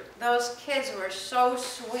great. Those kids were so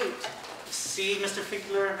sweet. See, Mr.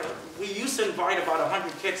 Fiedler, we used to invite about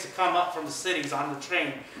 100 kids to come up from the cities on the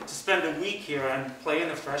train to spend a week here and play in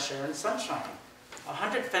the fresh air and sunshine.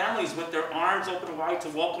 100 families with their arms open wide to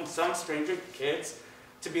welcome some stranger kids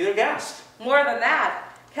to be their guest. More than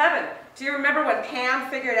that, Kevin, do you remember when Pam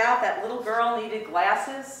figured out that little girl needed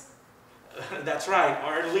glasses? That's right,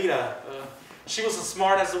 Arlita. She was as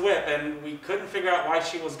smart as a whip, and we couldn't figure out why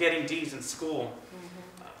she was getting D's in school.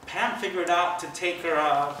 Pam figured out to take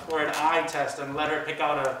her for an eye test and let her pick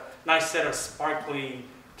out a nice set of sparkly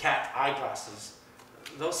cat eyeglasses.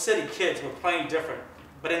 Those city kids were plenty different,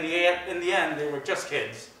 but in the end, they were just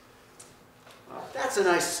kids. Well, that's a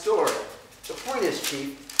nice story. The point is,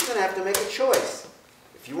 Chief, you're going to have to make a choice.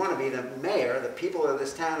 If you want to be the mayor, the people of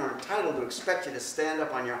this town are entitled to expect you to stand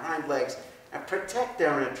up on your hind legs and protect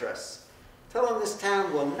their interests. Tell them this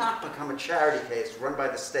town will not become a charity case run by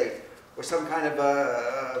the state or some kind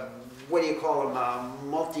of what do you call them, a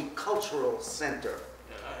multicultural center.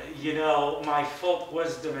 You know, my folk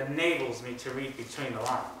wisdom enables me to read between the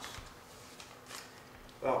lines.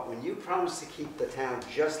 Well, when you promise to keep the town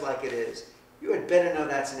just like it is, you had better know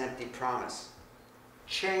that's an empty promise.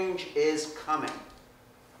 Change is coming.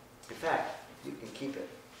 In fact, you can keep it.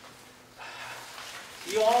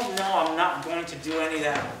 You all know I'm not going to do any of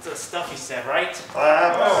that stuff you said, right?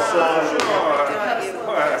 Well,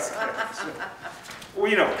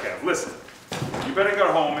 you know, Kev, listen. You better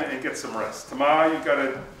go home and get some rest. Tomorrow you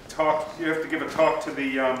gotta talk, you have to give a talk to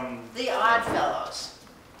the Odd Fellows.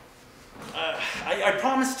 I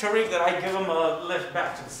promised Tariq that I'd give him a lift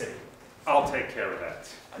back to the city. I'll take care of that.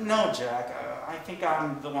 No, Jack. I think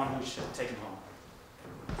I'm the one who should take him home.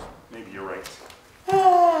 Maybe you're right.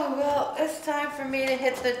 Oh, well, it's time for me to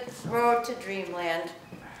hit the road to dreamland.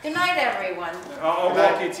 Good night, everyone. I'll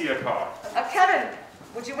walk you to your car. Kevin,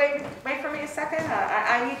 would you wait for me a second?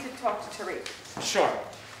 I need to talk to Tariq. Sure.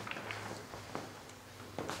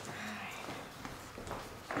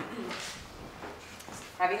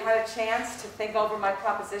 Have you had a chance to think over my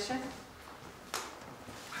proposition?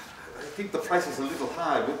 I think the price is a little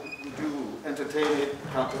high. Would you entertain a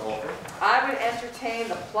counter offer? I would entertain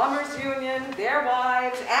the plumbers union, their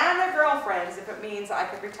wives, and their girlfriends if it means I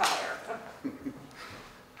could retire.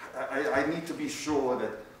 I need to be sure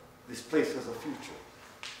that this place has a future,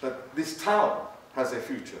 that this town has a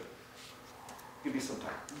future. Give me some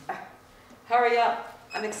time. Hurry up.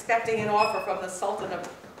 I'm expecting an offer from the Sultan of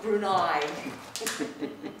Brunei.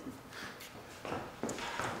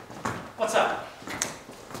 What's up?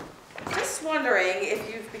 Just wondering if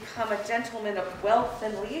you've become a gentleman of wealth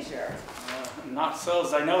and leisure. Not so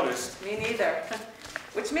as I noticed. Me neither.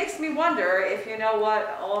 Which makes me wonder if you know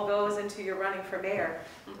what all goes into your running for mayor.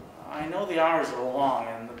 I know the hours are long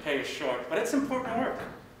and the pay is short, but it's important work.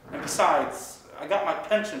 And besides, I got my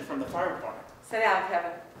pension from the fire department. Sit down,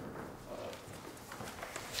 Kevin.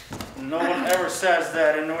 No one ever says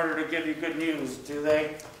that in order to give you good news, do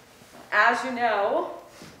they? As you know,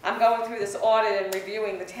 I'm going through this audit and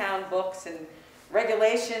reviewing the town books and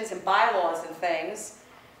regulations and bylaws and things.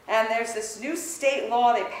 And there's this new state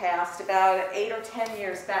law they passed about 8 or 10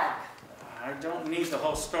 years back. I don't need the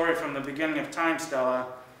whole story from the beginning of time, Stella.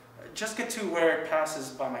 Just get to where it passes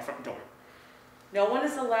by my front door. No one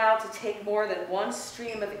is allowed to take more than one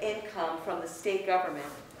stream of income from the state government.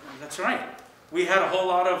 That's right. We had a whole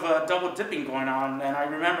lot of double dipping going on, and I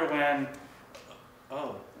remember when...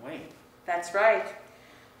 Oh, wait. That's right.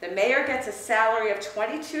 The mayor gets a salary of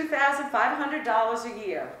 $22,500 a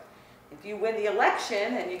year. If you win the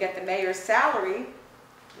election and you get the mayor's salary,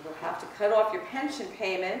 you will have to cut off your pension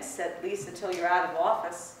payments, at least until you're out of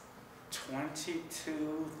office.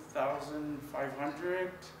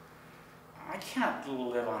 22,500? I can't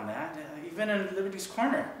live on that, even in Liberty's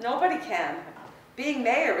Corner. Nobody can. Being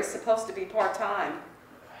mayor is supposed to be part-time.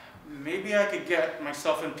 Maybe I could get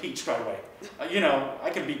myself impeached right away. You know, I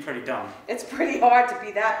can be pretty dumb. It's pretty hard to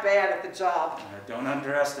be that bad at the job. Don't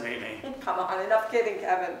underestimate me. Come on, enough kidding,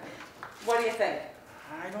 Kevin. What do you think?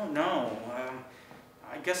 I don't know.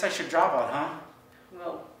 I guess I should drop out, huh?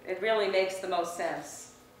 Well, it really makes the most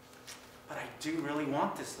sense. But I do really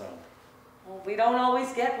want this, though. Well, we don't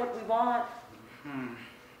always get what we want.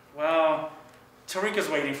 Well, Tariq's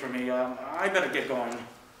waiting for me. I better get going.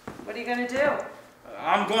 What are you going to do?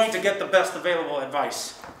 I'm going to get the best available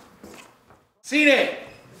advice. Scene A.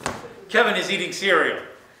 Kevin is eating cereal.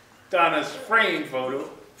 Donna's framed photo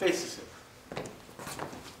faces him.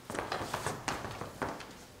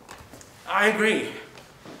 I agree.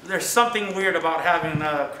 There's something weird about having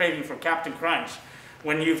a craving for Captain Crunch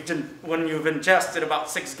when you've ingested about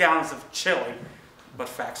 6 gallons of chili. But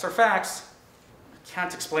facts are facts. I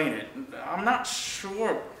can't explain it. I'm not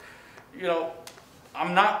sure, you know,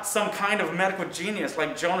 I'm not some kind of medical genius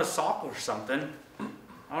like Jonas Salk or something.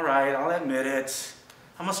 All right, I'll admit it.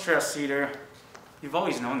 I'm a stress eater. You've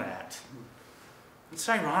always known that. It's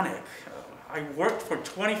ironic. I worked for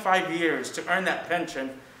 25 years to earn that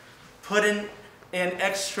pension, put in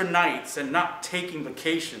extra nights and not taking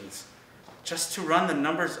vacations, just to run the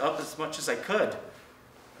numbers up as much as I could.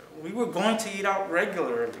 We were going to eat out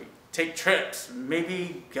regularly, take trips,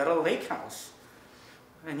 maybe get a lake house.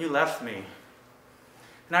 And you left me.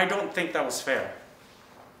 And I don't think that was fair.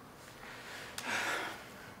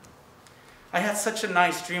 I had such a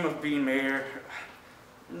nice dream of being mayor.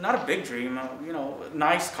 Not a big dream, you know, a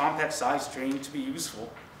nice compact-sized dream to be useful.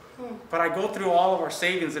 But I go through all of our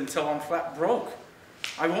savings until I'm flat broke.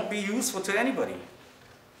 I won't be useful to anybody.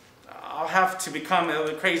 I'll have to become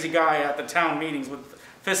a crazy guy at the town meetings with a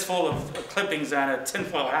fistful of clippings and a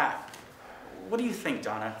tinfoil hat. What do you think,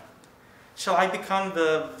 Donna? Shall I become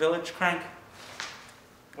the village crank?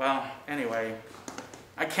 Well, anyway,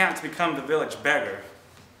 I can't become the village beggar.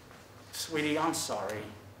 Sweetie, I'm sorry.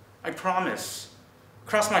 I promise.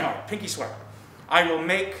 Cross my heart, pinky swear. I will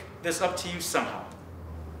make this up to you somehow.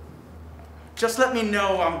 Just let me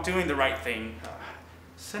know I'm doing the right thing.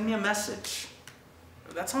 Send me a message.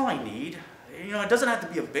 That's all I need. You know, it doesn't have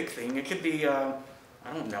to be a big thing. It could be, I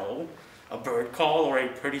don't know, a bird call or a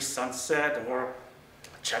pretty sunset or a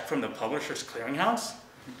check from the Publishers Clearinghouse.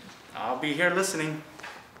 I'll be here listening.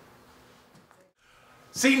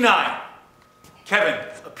 Scene 9. Kevin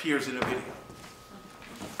appears in a video.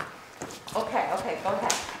 Okay, go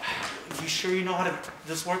ahead. You sure you know how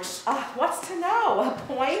this works? What's to know? A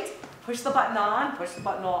point? Push the button on, push the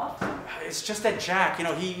button off. It's just that Jack, you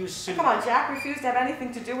know, he used to... Come on, Jack refused to have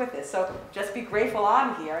anything to do with this, so just be grateful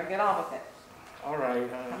I'm here and get on with it. All right.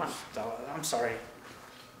 Come on. I'm sorry.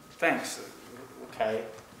 Thanks. Okay.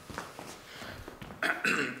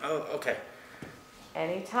 Oh, okay.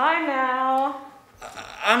 Anytime now.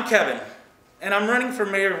 I'm Kevin, and I'm running for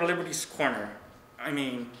mayor of Liberty's Corner. I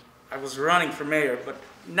mean, I was running for mayor, but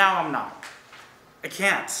now I'm not. I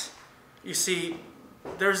can't. You see,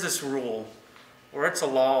 there's this rule, or it's a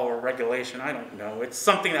law or regulation, I don't know. It's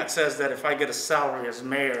something that says that if I get a salary as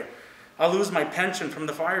mayor, I'll lose my pension from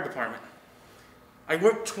the fire department. I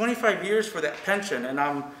worked 25 years for that pension, and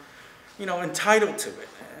I'm, you know, entitled to it.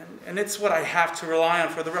 And it's what I have to rely on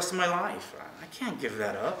for the rest of my life. I can't give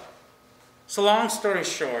that up. So long story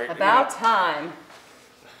short... About time.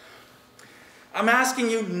 I'm asking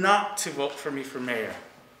you not to vote for me for mayor.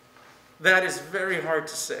 That is very hard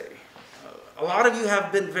to say. A lot of you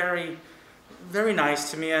have been very, very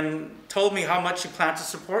nice to me and told me how much you plan to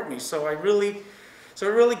support me. So it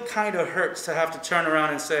really kind of hurts to have to turn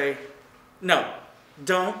around and say, no,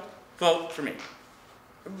 don't vote for me.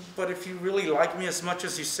 But if you really like me as much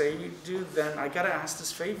as you say you do, then I gotta ask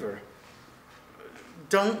this favor.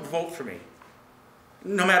 Don't vote for me.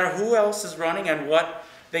 No matter who else is running and what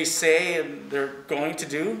they say and they're going to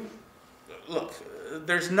do. Look,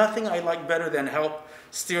 there's nothing I like better than help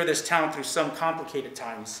steer this town through some complicated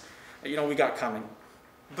times, you know, we got coming.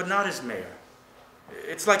 But not as mayor.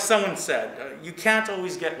 It's like someone said, you can't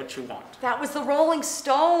always get what you want. That was the Rolling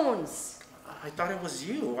Stones. I thought it was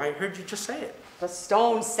you. I heard you just say it. The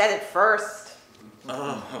Stones said it first.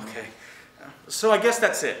 Oh, okay. So I guess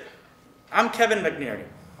that's it. I'm Kevin McNerney,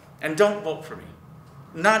 and don't vote for me.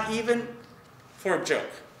 Not even for a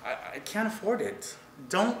joke. I can't afford it.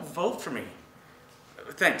 Don't vote for me.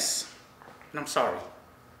 Thanks. And I'm sorry.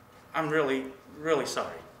 I'm really, really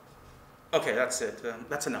sorry. Okay, that's it.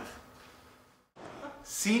 That's enough.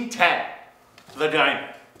 Scene 10. The diner.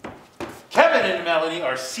 Kevin and Melanie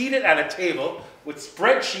are seated at a table with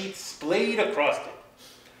spreadsheets splayed across it.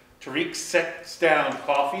 Tariq sets down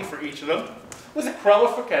coffee for each of them, with a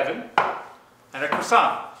cruller for Kevin and a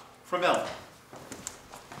croissant for Melanie.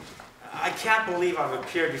 I can't believe I've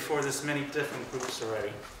appeared before this many different groups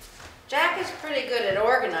already. Jack is pretty good at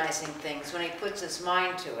organizing things when he puts his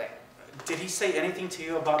mind to it. Did he say anything to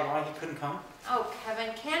you about why he couldn't come? Oh,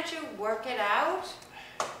 Kevin, can't you work it out?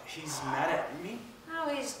 He's mad at me?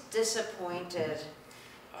 Oh, he's disappointed.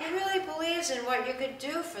 He really believes in what you could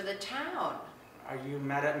do for the town. Are you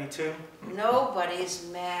mad at me too? Nobody's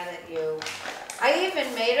mad at you. I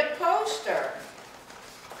even made a poster.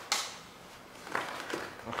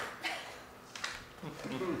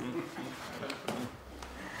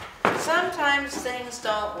 Sometimes things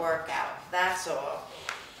don't work out, that's all.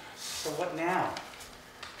 So what now?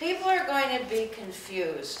 People are going to be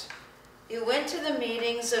confused. You went to the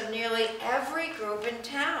meetings of nearly every group in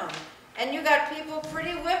town, and you got people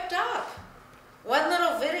pretty whipped up. One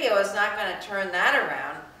little video is not going to turn that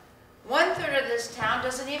around. 1/3 of this town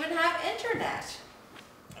doesn't even have internet.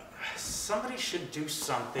 Somebody should do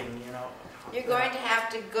something, you know. You're going to have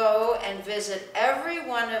to go and visit every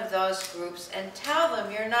one of those groups and tell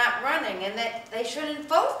them you're not running and that they shouldn't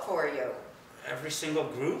vote for you. Every single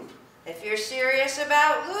group? If you're serious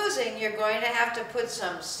about losing, you're going to have to put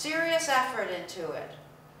some serious effort into it.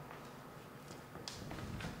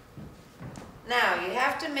 Now, you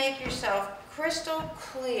have to make yourself crystal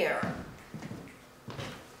clear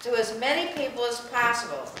to as many people as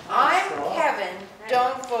possible. I'm Kevin,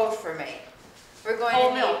 don't vote for me. We're going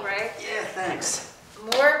to need right? Yeah, thanks.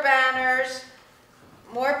 more banners,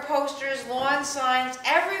 more posters, lawn signs,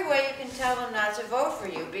 every way you can tell them not to vote for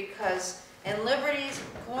you, because in Liberty's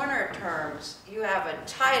Corner terms, you have a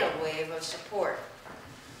tidal wave of support.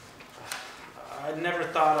 I never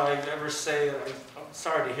thought I'd ever say, I'm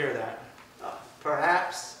sorry to hear that.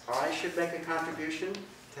 Perhaps I should make a contribution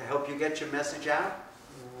to help you get your message out?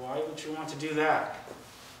 Why would you want to do that?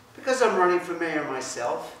 Because I'm running for mayor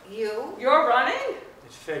myself. You? You're running?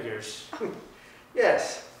 It figures.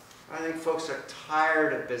 Yes, I think folks are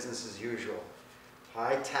tired of business as usual.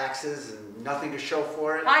 High taxes and nothing to show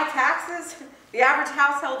for it. High taxes? The average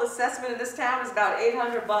household assessment in this town is about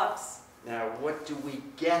 $800. Now, what do we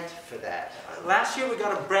get for that? Last year we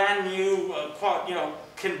got a brand new,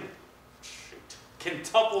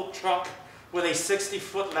 quintuple truck with a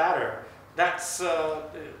 60-foot ladder. That's,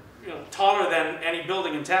 taller than any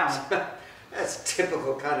building in town. That's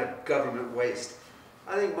typical kind of government waste.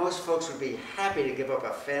 I think most folks would be happy to give up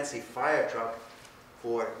a fancy fire truck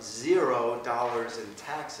for $0 in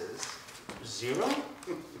taxes. Zero?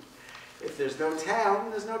 If there's no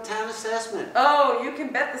town, there's no town assessment. Oh, you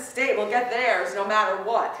can bet the state will get theirs no matter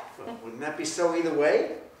what. Well, wouldn't that be so either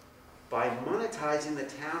way? By monetizing the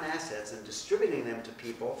town assets and distributing them to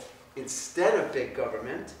people instead of big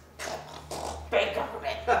government, Big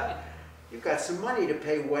government. you've got some money to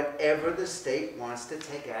pay whatever the state wants to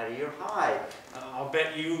take out of your hide. I'll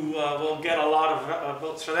bet you will get a lot of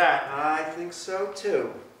votes for that. I think so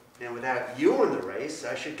too. And without you in the race,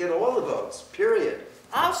 I should get all the votes, period.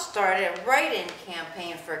 I'll start a write-in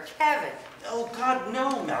campaign for Kevin. Oh, God,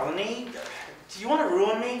 no, Melanie. Do you want to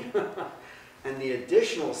ruin me? And the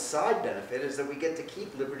additional side benefit is that we get to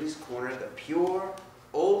keep Liberty's Corner the pure,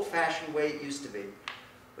 old-fashioned way it used to be,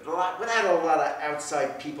 without a lot of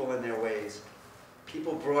outside people in their ways.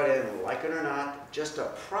 People brought in, like it or not, just to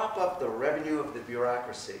prop up the revenue of the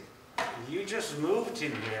bureaucracy. You just moved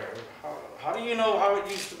in here. How do you know how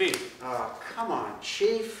it used to be? Oh, come on,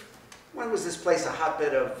 Chief. When was this place a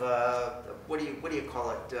hotbed of, what do you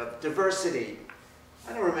call it, diversity?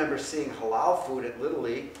 I don't remember seeing halal food at Little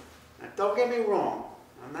League. Now, don't get me wrong,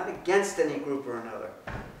 I'm not against any group or another.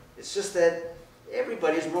 It's just that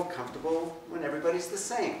everybody's more comfortable when everybody's the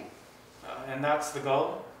same. And that's the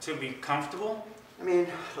goal? To be comfortable? I mean,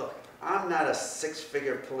 look, I'm not a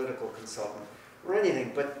six-figure political consultant or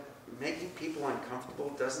anything, but making people uncomfortable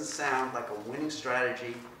doesn't sound like a winning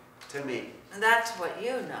strategy to me. And that's what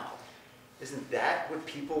you know. Isn't that what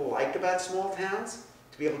people like about small towns?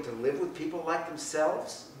 To be able to live with people like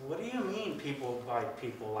themselves? What do you mean people by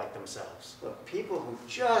people like themselves? Look, people who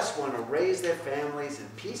just want to raise their families in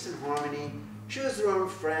peace and harmony, choose their own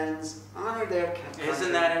friends, honor their country.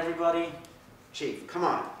 Isn't that everybody? Chief, come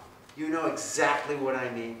on. You know exactly what I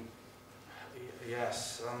mean.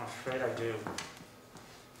 Yes, I'm afraid I do.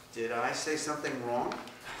 Did I say something wrong?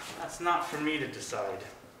 That's not for me to decide.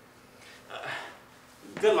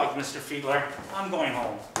 Good luck, Mr. Fiedler. I'm going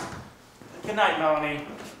home. Good night, Melanie.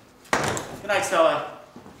 Good night, Stella.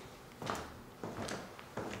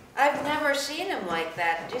 I've never seen him like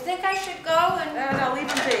that. Do you think I should go and... No,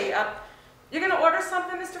 leave him be. You're going to order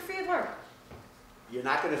something, Mr. Fiedler? You're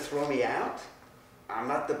not going to throw me out? I'm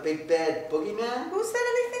not the big bad boogeyman? Who said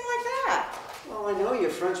anything like that? Well, I know you're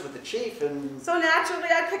friends with the chief and... So naturally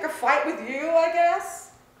I'd pick a fight with you, I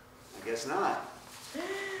guess? I guess not.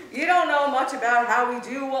 You don't know much about how we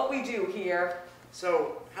do what we do here.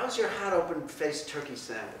 So, how's your hot open-faced turkey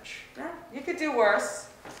sandwich? Yeah, you could do worse.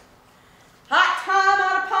 Hot Tom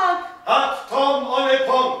on a punk. Hot Tom on a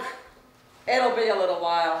punk! It'll be a little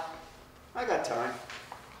while. I got time.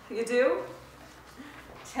 You do?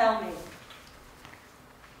 Tell me,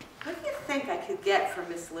 what do you think I could get for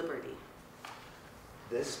Miss Liberty?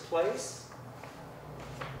 This place?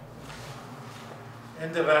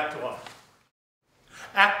 End of Act 1.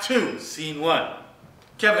 Act 2, Scene 1.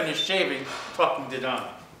 Kevin is shaving, talking to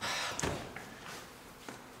Donna.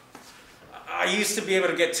 I used to be able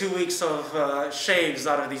to get 2 weeks of shaves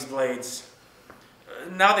out of these blades.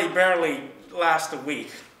 Now they barely last a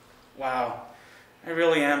week. Wow, I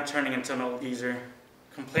really am turning into an old geezer.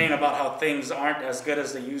 Complaining about how things aren't as good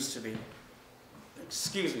as they used to be.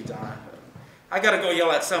 Excuse me, Donna. I gotta go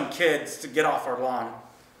yell at some kids to get off our lawn.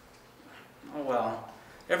 Oh well,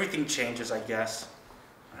 everything changes, I guess.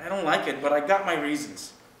 I don't like it, but I got my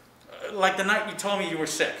reasons. Like the night you told me you were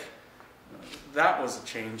sick. That was a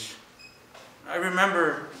change. I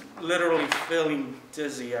remember literally feeling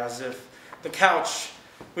dizzy, as if the couch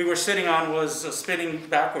we were sitting on was spinning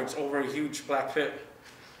backwards over a huge black pit.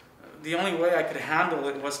 The only way I could handle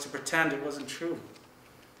it was to pretend it wasn't true.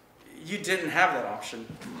 You didn't have that option,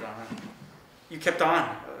 Donna. You kept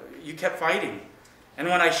on. You kept fighting. And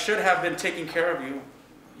when I should have been taking care of you,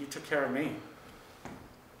 you took care of me.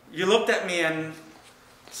 You looked at me and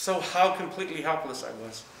saw how completely helpless I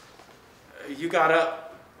was. You got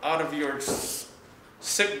up out of your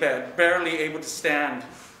sick bed, barely able to stand,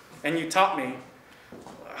 and you taught me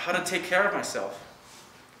how to take care of myself.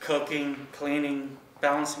 Cooking, cleaning,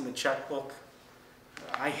 balancing the checkbook.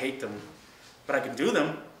 I hate them, but I can do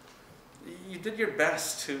them. You did your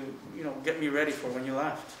best to, get me ready for when you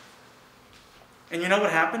left. And you know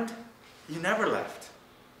what happened? You never left.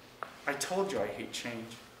 I told you I hate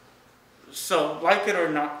change. So, like it or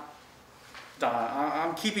not, Donna,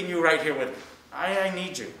 I'm keeping you right here with me. I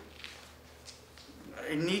need you.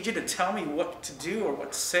 I need you to tell me what to do or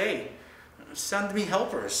what to say. Send me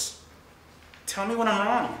helpers. Tell me when I'm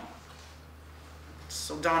wrong.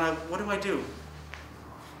 So Donna, what do I do?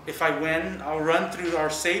 If I win, I'll run through our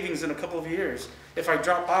savings in a couple of years. If I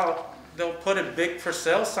drop out, they'll put a big for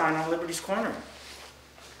sale sign on Liberty's Corner.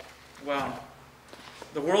 Well,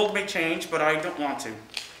 the world may change, but I don't want to.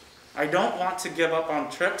 I don't want to give up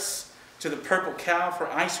on trips to the Purple Cow for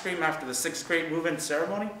ice cream after the 6th grade move-in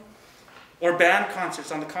ceremony, or band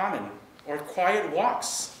concerts on the Common, or quiet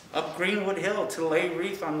walks up Greenwood Hill to lay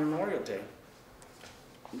wreath on Memorial Day.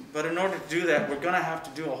 But in order to do that, we're going to have to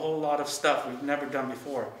do a whole lot of stuff we've never done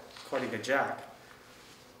before, according to Jack.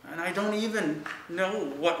 And I don't even know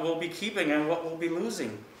what we'll be keeping and what we'll be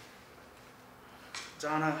losing.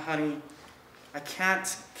 Donna, honey, I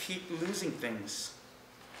can't keep losing things.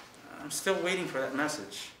 I'm still waiting for that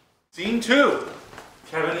message. Scene 2.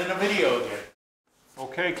 Kevin in a video again.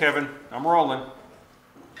 Okay, Kevin, I'm rolling.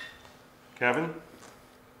 Kevin?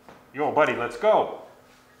 Yo, buddy, let's go.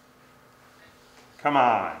 Come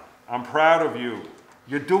on, I'm proud of you.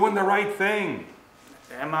 You're doing the right thing.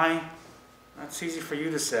 Am I? That's easy for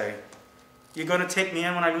you to say. You gonna take me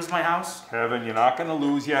in when I lose my house? Kevin, you're not gonna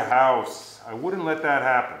lose your house. I wouldn't let that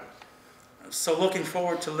happen. So looking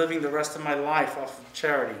forward to living the rest of my life off of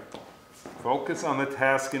charity. Focus on the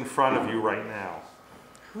task in front of you right now.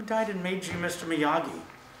 Who died and made you Mr. Miyagi?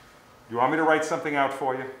 You want me to write something out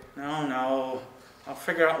for you? No. I'll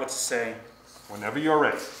figure out what to say. Whenever you're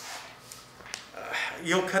ready.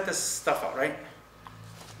 You'll cut this stuff out, right?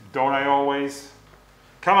 Don't I always?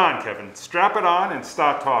 Come on, Kevin. Strap it on and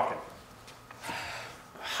start talking.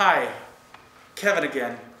 Hi, Kevin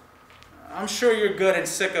again. I'm sure you're good and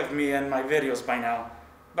sick of me and my videos by now,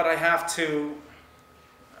 but I have to.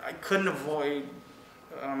 I couldn't avoid.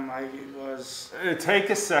 I was. Take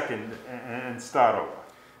a second and start over.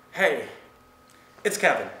 Hey, it's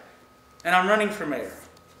Kevin, and I'm running for mayor.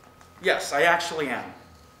 Yes, I actually am.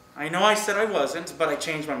 I know I said I wasn't, but I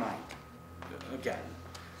changed my mind. Again.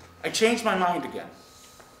 I changed my mind again.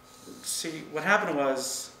 See, what happened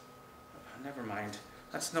was... Never mind.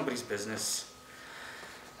 That's nobody's business.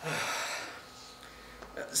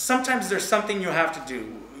 Sometimes there's something you have to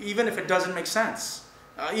do, even if it doesn't make sense.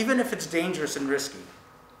 Even if it's dangerous and risky.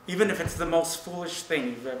 Even if it's the most foolish thing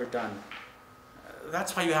you've ever done.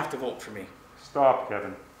 That's why you have to vote for me. Stop,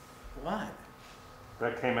 Kevin. What?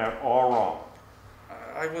 That came out all wrong.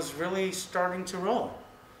 I was really starting to roll.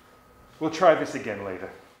 We'll try this again later.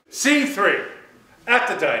 Scene 3. At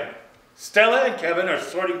the diner. Stella and Kevin are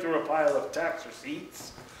sorting through a pile of tax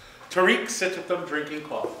receipts. Tariq sits with them drinking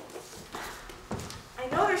coffee. I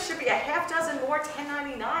know there should be a half dozen more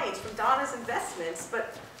 1099s from Donna's investments,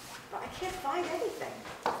 but I can't find anything.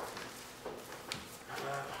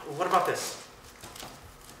 What about this?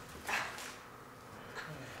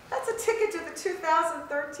 That's a ticket to the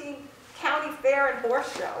 2013 County Fair and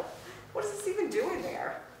Horse Show. What is this even doing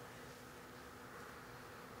there?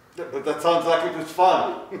 Yeah, but that sounds like it was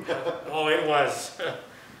fun. Oh, it was.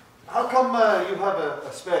 How come you have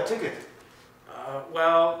a spare ticket?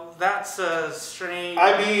 Well, that's a strange...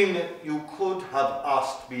 I mean, you could have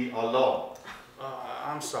asked me along.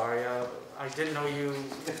 I'm sorry. I didn't know you...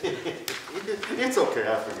 It's okay,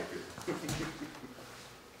 I forgive you.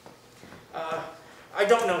 I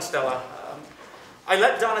don't know, Stella. I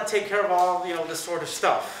let Donna take care of all, this sort of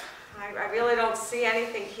stuff. I really don't see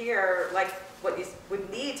anything here like what you would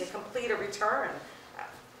need to complete a return.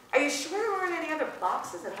 Are you sure there aren't any other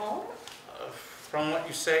boxes at home? From what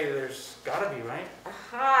you say, there's gotta be, right?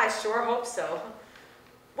 I sure hope so.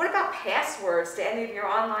 What about passwords to any of your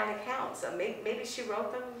online accounts? Maybe she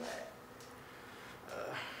wrote them?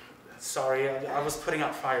 Sorry, I was putting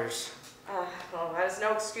out fires. Well, that is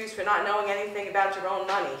no excuse for not knowing anything about your own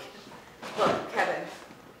money. Look, Kevin,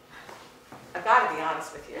 I've got to be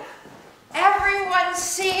honest with you. Everyone's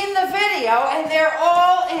seen the video and they're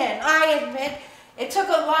all in. I admit it took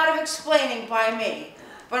a lot of explaining by me,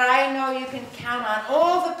 but I know you can count on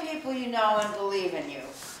all the people you know and believe in you.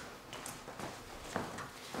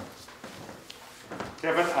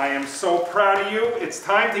 Kevin, I am so proud of you. It's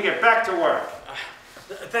time to get back to work.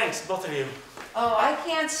 Thanks, both of you. Oh, I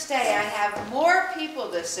can't stay. I have more people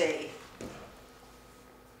to see.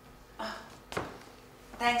 Oh,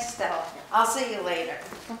 thanks, Stella. I'll see you later.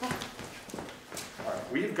 All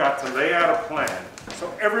right, we've got to lay out a plan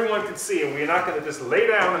so everyone can see, and we're not going to just lay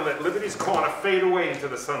down and let Liberty's Corner fade away into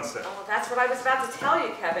the sunset. Oh, that's what I was about to tell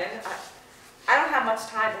you, Kevin. I don't have much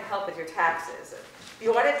time to help with your taxes. The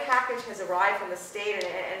audit package has arrived from the state,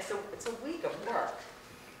 and it's a week of work.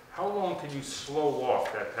 How long can you slow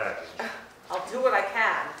off that package? I'll do what I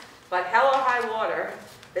can, but hell or high water,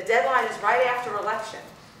 The deadline is right after election.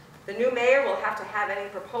 The new mayor will have to have any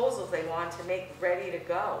proposals they want to make ready to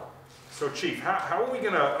go. So Chief, how are we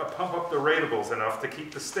gonna pump up the ratables enough to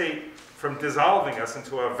keep the state from dissolving us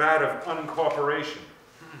into a vat of uncorporation?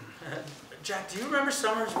 Jack, do you remember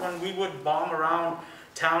summers when we would bomb around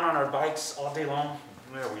town on our bikes all day long?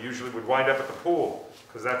 Yeah, we usually would wind up at the pool,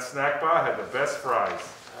 because that snack bar had the best fries.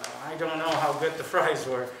 I don't know how good the fries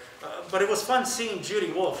were, but it was fun seeing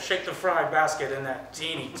Judy Wolf shake the fry basket in that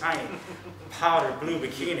teeny tiny powder blue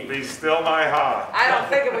bikini. Be still my heart. I don't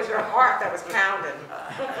think it was your heart that was pounding.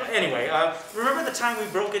 Anyway, remember the time we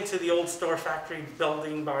broke into the old store factory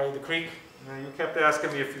building by the creek? Now, you kept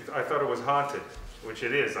asking me if I thought it was haunted, which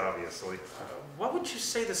it is, obviously. What would you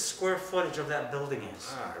say the square footage of that building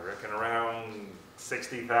is? I reckon around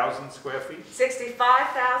 60,000 square feet.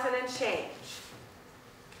 65,000 and change.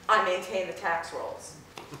 I maintain the tax rolls.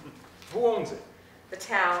 Who owns it? The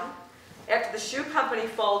town. After the shoe company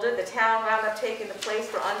folded, the town wound up taking the place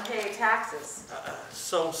for unpaid taxes.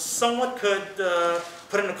 So someone could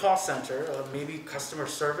put in a call center, maybe customer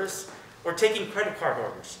service, or taking credit card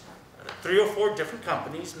orders. 3 or 4 different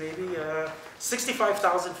companies, maybe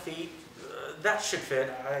 65,000 feet. That should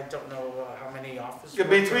fit. I don't know how many offices.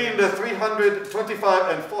 Between the 325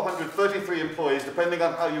 and 433 employees, depending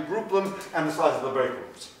on how you group them and the size of the break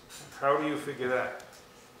rooms. How do you figure that?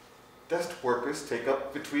 Desk workers take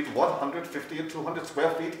up between 150 and 200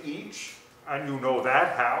 square feet each. And you know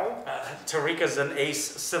that, how? Tariq's an ace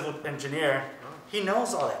civil engineer. He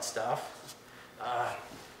knows all that stuff.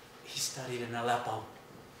 He studied in Aleppo.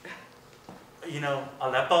 You know,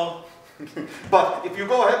 Aleppo? But if you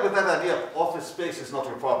go ahead with that idea, office space is not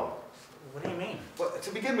your problem. What do you mean? Well,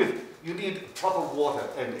 to begin with, you need proper water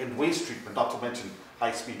and waste treatment, not to mention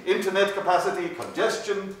high-speed internet capacity,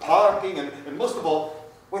 congestion, parking, and most of all,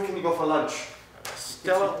 where can you go for lunch?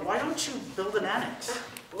 Stella, why don't you build an annex?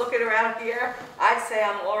 Looking around here, I'd say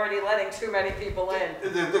I'm already letting too many people in.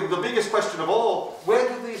 The biggest question of all, where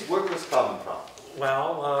do these workers come from?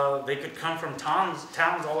 Well, they could come from towns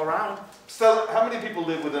all around. Stella, how many people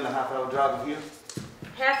live within a half-hour drive of here?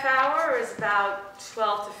 Half hour is about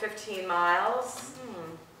 12 to 15 miles.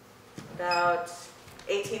 About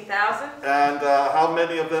 18,000. And how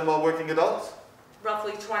many of them are working adults?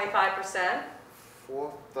 Roughly 25%.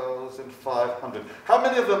 4,500. How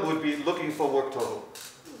many of them would be looking for work total?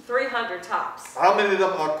 300 tops. How many of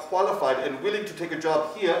them are qualified and willing to take a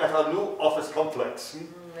job here at our new office complex?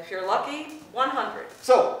 If you're lucky, 100.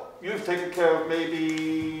 So, you've taken care of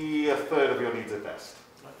maybe a third of your needs at best.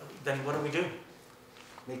 Then what do we do?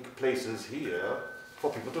 Make places here for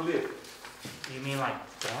people to live. You mean like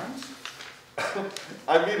dorms?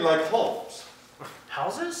 I mean like homes.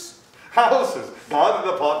 Houses? Houses,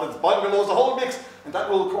 garden apartments, bungalows, the whole mix. And that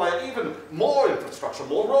will require even more infrastructure,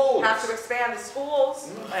 more roads. Have to expand the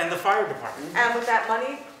schools. And the fire department. And with that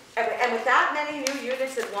money, and with that many new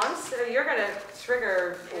units at once, you're going to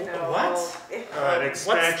trigger, you know... What? An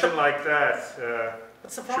expansion like that...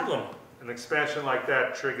 What's the problem? An expansion like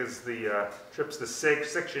that trips the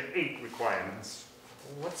Section 8 requirements.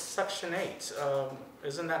 What's Section 8?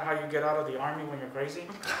 Isn't that how you get out of the army when you're crazy?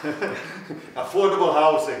 Affordable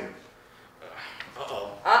housing.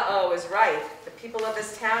 Uh-oh. Uh-oh is right. The people of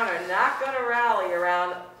this town are not going to rally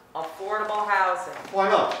around affordable housing. Why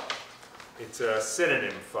not? It's a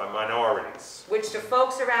synonym for minorities. Which to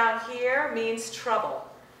folks around here means trouble.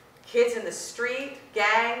 Kids in the street,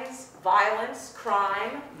 gangs, violence,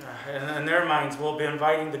 crime. And in their minds, we'll be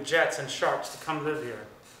inviting the Jets and Sharks to come live here.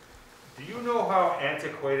 Do you know how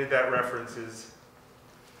antiquated that reference is?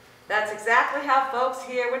 That's exactly how folks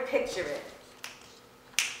here would picture it.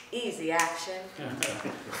 Easy action.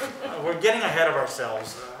 We're getting ahead of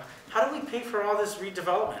ourselves. How do we pay for all this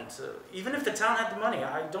redevelopment? Even if the town had the money,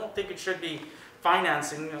 I don't think it should be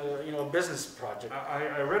financing a business project.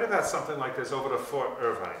 I read about something like this over to Fort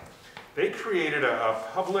Irvine. They created a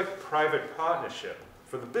public-private partnership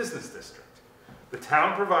for the business district. The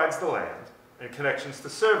town provides the land and connections to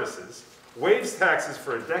services, waives taxes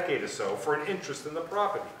for a decade or so for an interest in the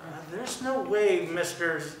property. There's no way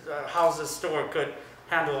Mr. House's store could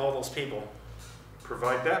handle all those people.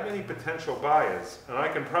 Provide that many potential buyers, and I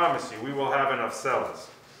can promise you we will have enough sellers.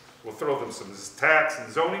 We'll throw them some tax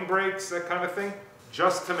and zoning breaks, that kind of thing,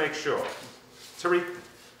 just to make sure. Tariq,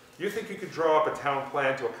 you think you could draw up a town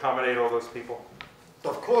plan to accommodate all those people?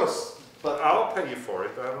 Of course, but I'll pay you for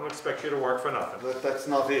it. I don't expect you to work for nothing. that's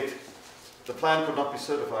not it. The plan could not be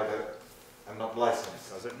certified and not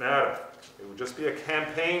licensed. Doesn't matter. It would just be a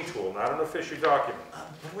campaign tool, not an official document.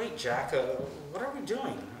 But wait, Jack, what are we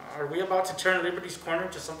doing? Are we about to turn Liberty's Corner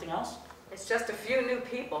into something else? It's just a few new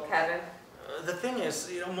people, Kevin. The thing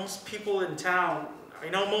is, most people in town I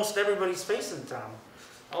know most everybody's face in town.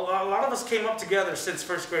 A lot of us came up together since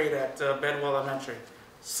first grade at Bedwell Elementary.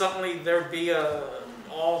 Suddenly there'd be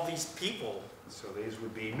all these people. So these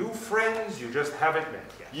would be new friends you just haven't met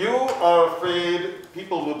yet. You are afraid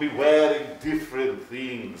people will be wearing different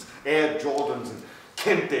things. Air Jordans and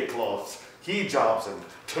kente cloths, hijabs and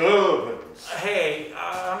turbans. Hey,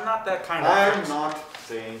 I'm not that kind of I'm person. not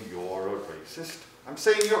saying you're a racist. I'm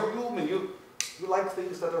saying you're human. You like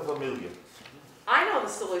things that are familiar. I know the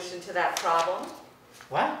solution to that problem.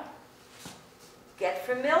 What? Get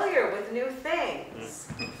familiar with new things.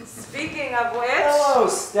 Speaking of which, Hello,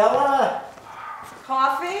 Stella.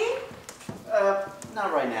 coffee?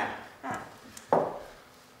 Not right now.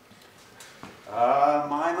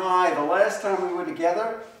 My, the last time we were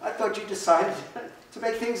together, I thought you decided to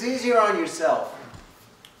make things easier on yourself.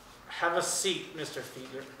 Have a seat, Mr.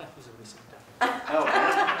 Fiedler. He's already sitting down. Oh.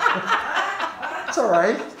 It's all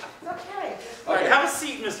right. Okay. All right, have a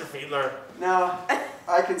seat, Mr. Fiedler. Now,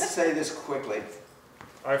 I can say this quickly.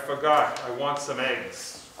 I forgot. I want some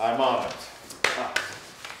eggs. I'm on it.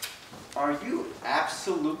 Are you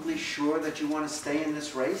absolutely sure that you want to stay in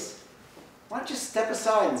this race? Why don't you step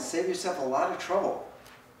aside and save yourself a lot of trouble?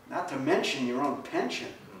 Not to mention your own pension.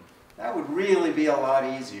 That would really be a lot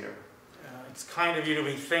easier. It's kind of you to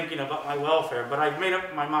be thinking about my welfare, but I've made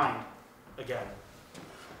up my mind again.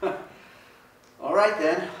 All right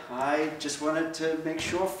then, I just wanted to make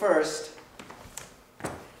sure first.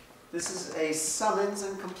 This is a summons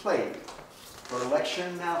and complaint for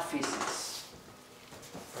election malfeasance.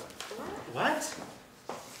 What?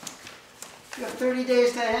 You have 30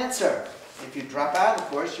 days to answer. If you drop out, of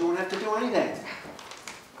course, you won't have to do anything.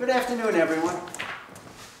 Good afternoon, everyone.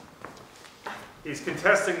 He's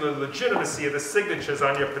contesting the legitimacy of the signatures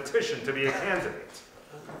on your petition to be a candidate.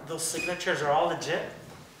 Those signatures are all legit?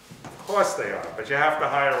 Of course they are, but you have to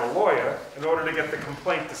hire a lawyer in order to get the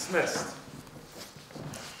complaint dismissed.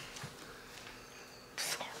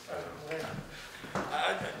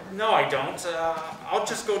 No, I don't. I'll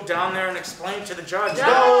just go down there and explain to the judge.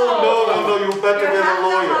 No, you better You get a have to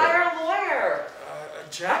lawyer. hire a lawyer.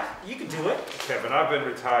 Jack, you can do it. Kevin, I've been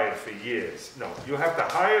retired for years. No, you have to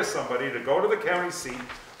hire somebody to go to the county seat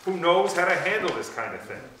who knows how to handle this kind of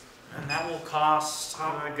thing. And that will cost...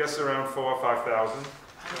 I guess around $4,000 or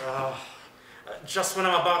 $5,000. Just when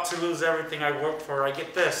I'm about to lose everything I worked for, I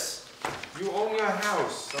get this. You own your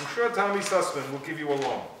house. I'm sure Tommy Sussman will give you a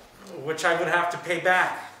loan. Which I would have to pay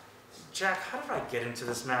back. Jack, how did I get into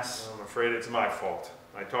this mess? I'm afraid it's my fault.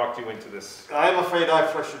 I talked you into this. I'm afraid I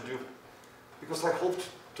pressured you because I hoped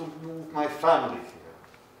to move my family here.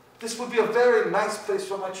 This would be a very nice place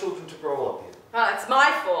for my children to grow up in. Well, it's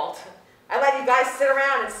my fault. I let you guys sit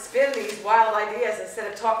around and spin these wild ideas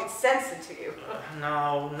instead of talking sense into you.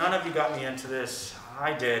 No, none of you got me into this.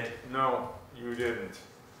 I did. No, you didn't.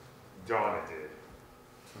 Donna did.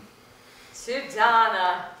 To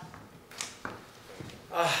Donna.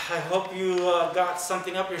 I hope you got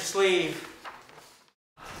something up your sleeve.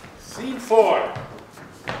 Scene 4.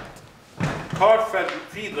 Kerr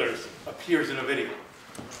Fiedler appears in a video.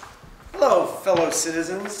 Hello, fellow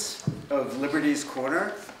citizens of Liberty's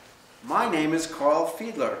Corner. My name is Carl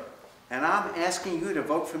Fiedler, and I'm asking you to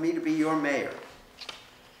vote for me to be your mayor.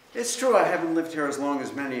 It's true I haven't lived here as long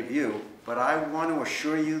as many of you, but I want to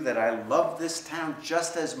assure you that I love this town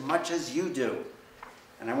just as much as you do.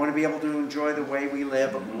 And I want to be able to enjoy the way we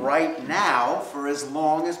live right now for as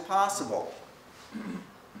long as possible.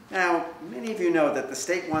 Now, many of you know that the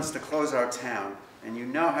state wants to close our town, and you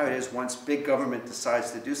know how it is once big government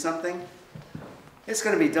decides to do something. It's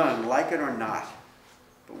going to be done, like it or not.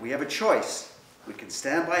 But we have a choice. We can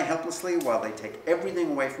stand by helplessly while they take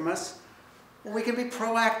everything away from us, or we can be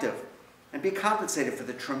proactive and be compensated for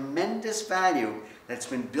the tremendous value that's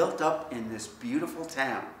been built up in this beautiful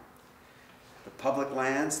town. The public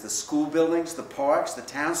lands, the school buildings, the parks, the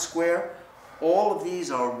town square, all of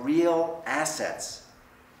these are real assets.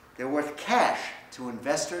 They're worth cash to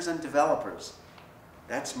investors and developers.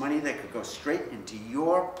 That's money that could go straight into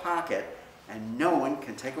your pocket, and no one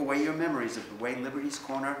can take away your memories of the way Liberty's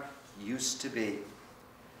Corner used to be.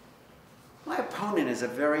 My opponent is a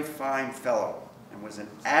very fine fellow and was an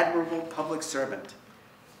admirable public servant.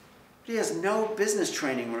 But he has no business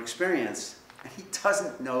training or experience, and he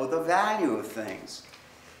doesn't know the value of things.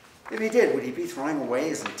 If he did, would he be throwing away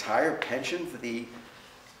his entire pension for the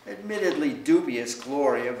admittedly dubious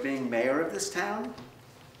glory of being mayor of this town?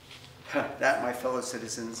 That, my fellow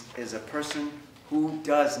citizens, is a person who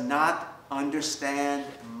does not understand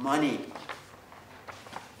money.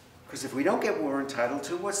 Because if we don't get what we're entitled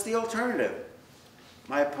to, what's the alternative?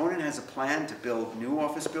 My opponent has a plan to build new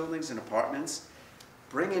office buildings and apartments,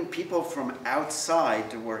 bring in people from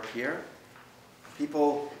outside to work here.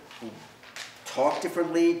 People who talk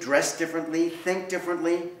differently, dress differently, think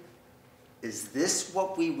differently. Is this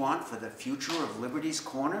what we want for the future of Liberty's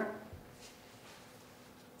Corner?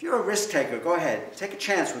 If you're a risk taker, go ahead. Take a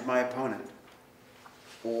chance with my opponent.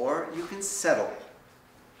 Or you can settle.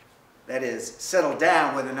 That is, settle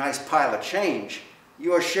down with a nice pile of change.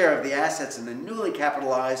 Your share of the assets in the newly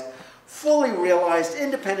capitalized, fully realized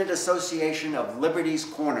independent association of Liberty's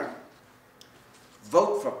Corner.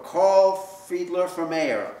 Vote for Carl Fiedler for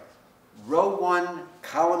mayor. Row 1,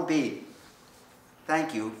 column B.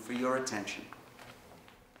 Thank you for your attention.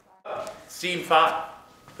 Scene 5,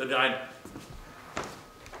 the diner.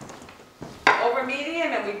 Over medium,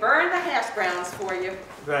 and we burn the hash browns for you.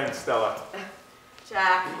 Thanks, Stella.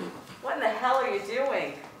 Jack, what in the hell are you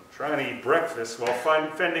doing? Trying to eat breakfast while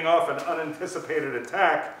fending off an unanticipated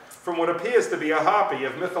attack from what appears to be a harpy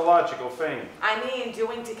of mythological fame. I mean,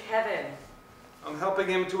 doing to Kevin. I'm helping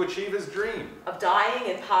him to achieve his dream Of dying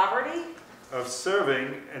in poverty? of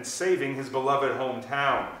serving and saving his beloved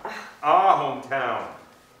hometown. Our hometown.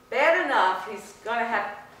 Bad enough, he's gonna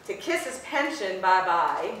have to kiss his pension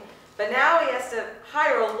bye-bye, but now he has to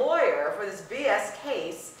hire a lawyer for this BS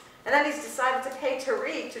case, and then he's decided to pay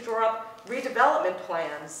Tariq to draw up redevelopment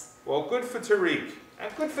plans. Well, good for Tariq,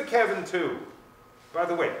 and good for Kevin, too. By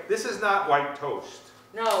the way, this is not white toast.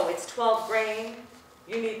 No, it's 12 grain.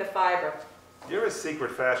 You need the fiber. You're a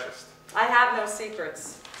secret fascist. I have no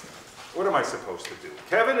secrets. What am I supposed to do?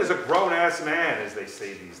 Kevin is a grown-ass man, as they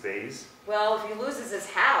say these days. Well, if he loses his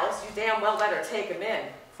house, you damn well better take him in.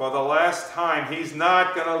 For the last time, he's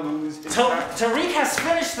not gonna lose his house. Tariq has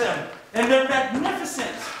finished them, and they're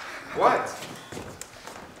magnificent. What?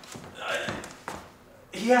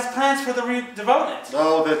 He has plans for the redevelopment.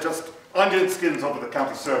 No, they're just onion skins over the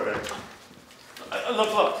county survey.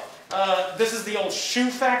 Look. This is the old shoe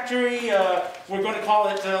factory. We're going to call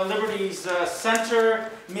it Liberty's Center,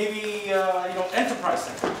 maybe, Enterprise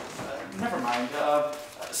Center. Never mind.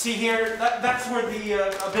 See here, that's where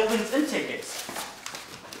the building's intake is.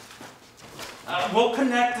 We'll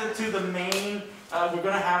connect it to the main. We're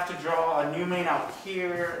going to have to draw a new main out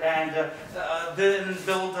here, and then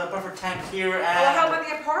build a buffer tank here. And Well, how about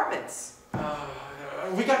the apartments?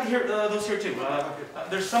 we got those here too.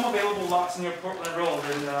 There's some available lots near Portland Road,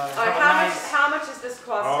 and How much is this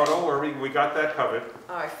Oh, costing? don't worry, we got that covered.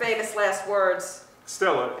 All right, famous last words.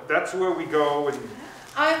 Stella, that's where we go and...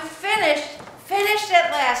 I'm finished. Finished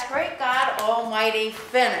at last. Great God Almighty,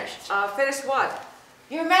 finished. Finish what?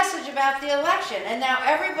 Your message about the election, and now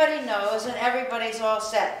everybody knows and everybody's all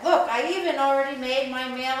set. Look, I even already made my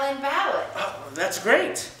mail-in ballot. Oh, that's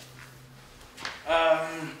great.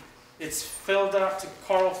 It's filled out to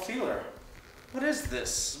Carl Fiedler. What is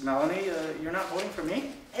this, Melanie? You're not voting for me?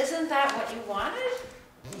 Isn't that what you wanted?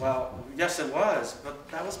 Well, yes it was, but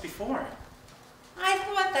that was before. I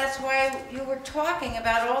thought that's why you were talking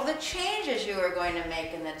about all the changes you were going to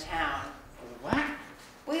make in the town. What?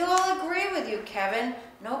 We all agree with you, Kevin.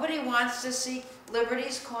 Nobody wants to see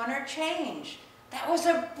Liberty's Corner change. That was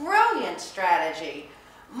a brilliant strategy.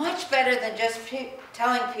 Much better than just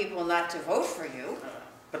telling people not to vote for you.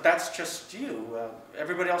 But that's just you.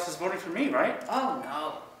 Everybody else is voting for me, right? Oh,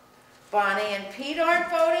 no. Bonnie and Pete aren't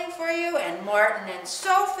voting for you, and Martin and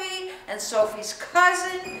Sophie's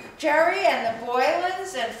cousin, Jerry, and the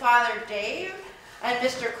Boylans, and Father Dave, and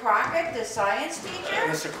Mr. Crockett, the science teacher.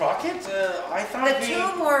 Mr. Crockett? I thought The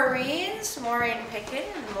two Maureen's, Maureen Picken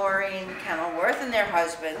and Maureen Kenilworth, and their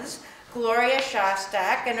husbands, Gloria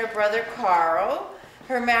Shostak and her brother Carl,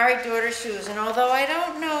 her married daughter Susan, although I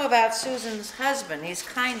don't know about Susan's husband. He's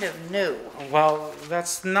kind of new. Well,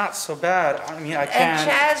 that's not so bad. I mean, I can't... And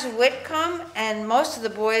Chaz Whitcomb and most of the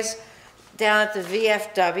boys down at the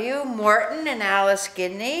VFW, Morton and Alice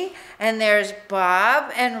Gidney, and there's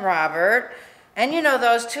Bob and Robert, and you know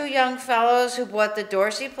those two young fellows who bought the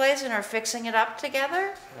Dorsey place and are fixing it up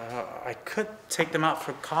together? I could take them out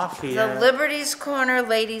for coffee. The Liberty's Corner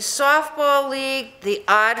Ladies Softball League, the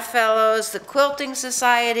Odd Fellows, the Quilting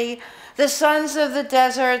Society, the Sons of the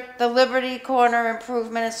Desert, the Liberty Corner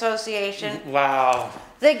Improvement Association. Wow.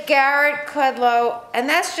 The Garrett Kudlow, and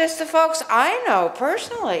that's just the folks I know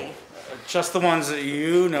personally. Just the ones that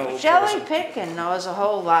you know. Shelley Pitkin knows a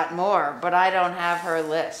whole lot more, but I don't have her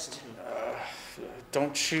list.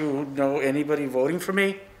 Don't you know anybody voting for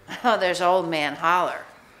me? Oh, there's Old Man Holler.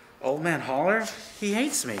 Old Man Holler? He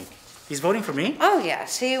hates me. He's voting for me? Oh,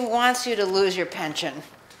 yes, he wants you to lose your pension.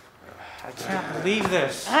 I can't believe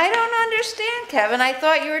this. I don't understand, Kevin. I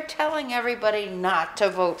thought you were telling everybody not to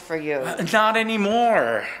vote for you. Not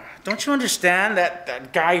anymore. Don't you understand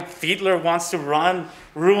that guy Fiedler wants to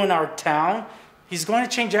ruin our town? He's going to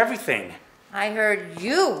change everything. I heard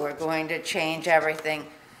you were going to change everything.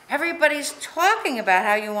 Everybody's talking about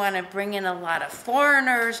how you want to bring in a lot of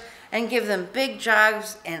foreigners and give them big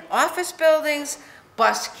jobs in office buildings,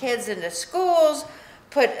 bus kids into schools,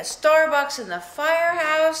 put a Starbucks in the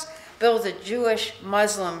firehouse, build a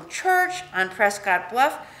Jewish-Muslim church on Prescott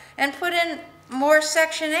Bluff, and put in more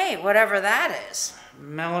Section 8, whatever that is.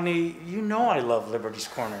 Melanie, you know I love Liberty's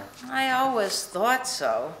Corner. I always thought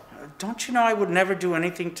so. Don't you know I would never do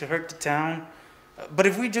anything to hurt the town? But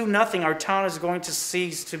if we do nothing, our town is going to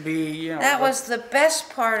cease to be, That was the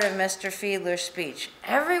best part of Mr. Fiedler's speech.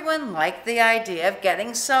 Everyone liked the idea of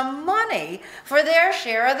getting some money for their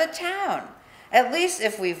share of the town. At least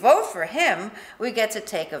if we vote for him, we get to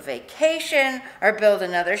take a vacation or build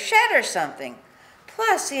another shed or something.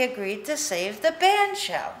 Plus, he agreed to save the band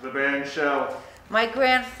shell. The band shell. My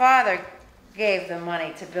grandfather gave the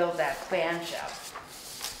money to build that band shell.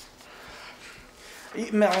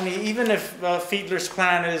 Melanie, even if Fiedler's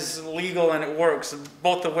plan is legal and it works,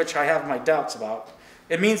 both of which I have my doubts about,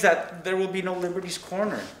 it means that there will be no Liberty's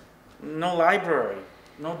Corner, no library,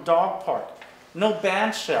 no dog park, no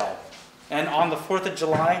band shell. And on the 4th of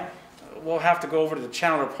July, we'll have to go over to the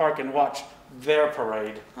Chandler Park and watch their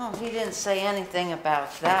parade. Oh, he didn't say anything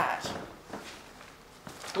about that.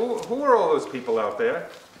 Who are all those people out there?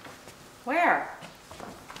 Where?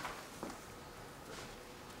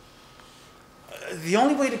 The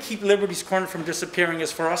only way to keep Liberty's Corner from disappearing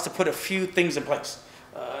is for us to put a few things in place.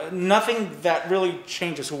 Nothing that really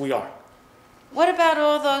changes who we are. What about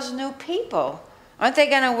all those new people? Aren't they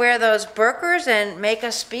going to wear those burqas and make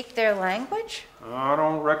us speak their language? I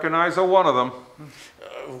don't recognize a one of them.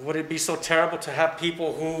 Would it be so terrible to have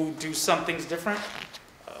people who do some things different?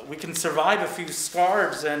 We can survive a few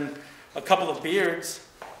scarves and a couple of beards.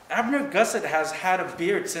 Abner Gusset has had a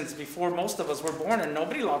beard since before most of us were born, and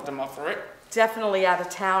nobody locked him up for it. Definitely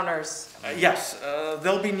out-of-towners. Yes,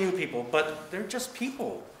 there'll be new people, but they're just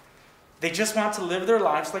people. They just want to live their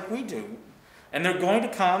lives like we do. And they're going to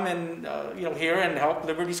come and here and help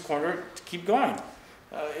Liberty's Corner to keep going.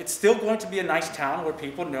 It's still going to be a nice town where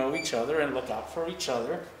people know each other and look out for each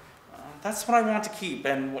other. That's what I want to keep,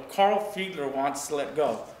 and what Carl Fiedler wants to let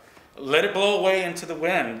go. Let it blow away into the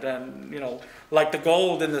wind, and like the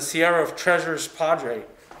gold in the Sierra of Treasures Padre.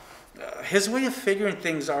 His way of figuring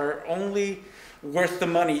things are only worth the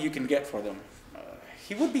money you can get for them.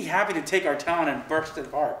 He would be happy to take our town and burst it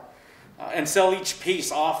apart and sell each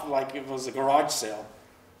piece off like it was a garage sale.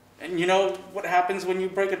 And you know what happens when you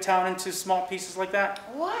break a town into small pieces like that?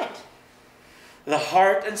 What? The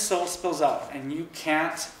heart and soul spills out, and you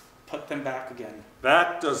can't put them back again.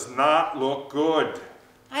 That does not look good.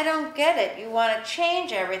 I don't get it. You want to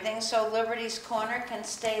change everything so Liberty's Corner can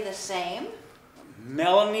stay the same?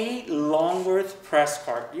 Melanie Longworth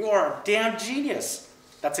Prescott, you are a damn genius.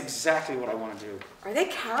 That's exactly what I want to do. Are they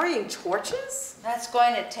carrying torches? That's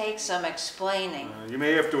going to take some explaining. You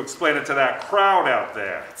may have to explain it to that crowd out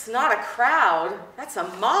there. It's not a crowd. That's a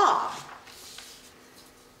mob.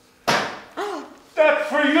 That's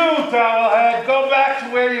for you, Dollhead. Go back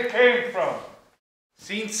to where you came from.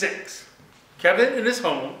 Scene 6. Kevin in his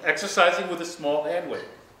home, exercising with a small hand weight.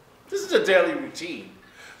 This is a daily routine,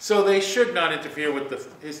 so they should not interfere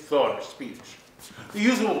with his thought or speech. The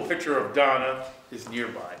usual picture of Donna is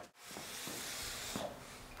nearby.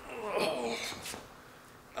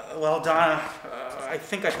 Well, Donna, I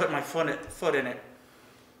think I put my foot in it.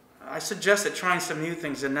 I suggested trying some new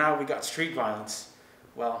things, and now we got street violence.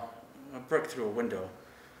 Well, a brick through a window.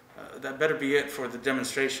 That better be it for the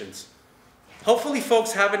demonstrations. Hopefully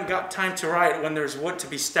folks haven't got time to riot when there's wood to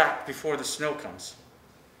be stacked before the snow comes.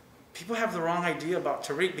 People have the wrong idea about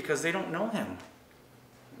Tariq because they don't know him.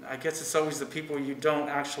 I guess it's always the people you don't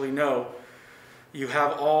actually know you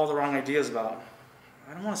have all the wrong ideas about.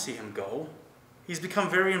 I don't want to see him go. He's become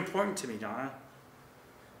very important to me, Donna.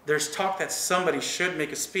 There's talk that somebody should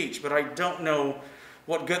make a speech, but I don't know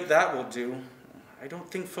what good that will do. I don't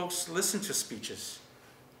think folks listen to speeches.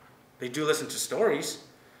 They do listen to stories.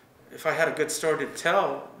 If I had a good story to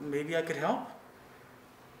tell, maybe I could help.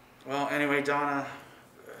 Well, anyway, Donna,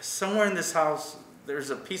 somewhere in this house, there's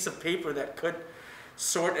a piece of paper that could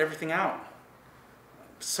sort everything out.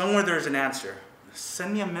 Somewhere there's an answer.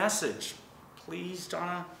 Send me a message, please,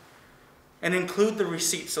 Donna. And include the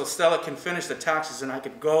receipt so Stella can finish the taxes and I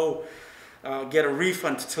could go get a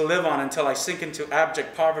refund to live on until I sink into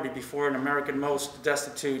abject poverty before an American most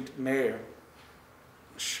destitute mayor.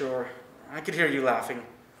 Sure, I could hear you laughing,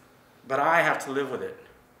 but I have to live with it.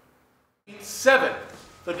 7.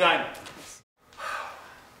 The diner.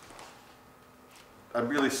 I'm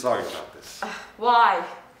really sorry about this. Why?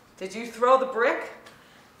 Did you throw the brick?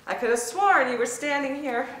 I could have sworn you were standing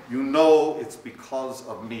here. You know it's because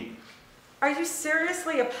of me. Are you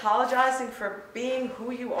seriously apologizing for being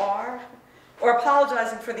who you are? Or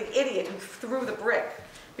apologizing for the idiot who threw the brick?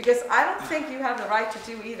 Because I don't think you have the right to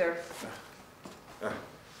do either.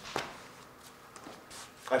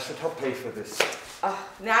 I should help pay for this.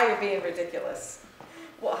 Now you're being ridiculous.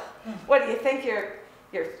 Well, what do you think?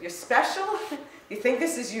 You're special? You think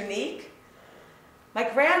this is unique? My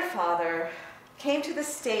grandfather came to the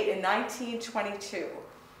state in 1922. He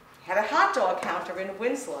had a hot dog counter in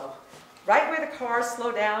Winslow, right where the cars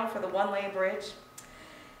slow down for the one-lane bridge.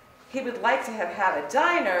 He would like to have had a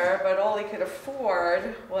diner, but all he could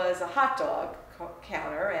afford was a hot dog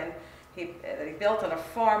counter, and he built on a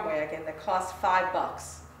farm wagon that cost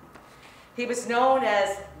 $5. He was known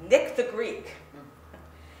as Nick the Greek.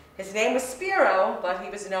 His name was Spiro, but he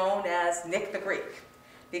was known as Nick the Greek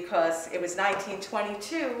because it was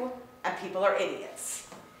 1922 and people are idiots.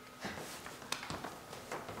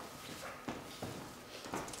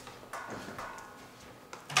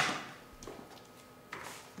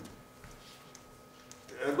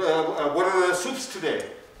 What are the soups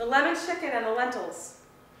today? The lemon chicken and the lentils.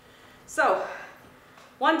 So,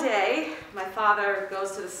 one day, my father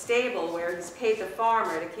goes to the stable where he's paid the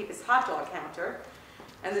farmer to keep his hot dog counter,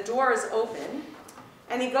 and the door is open,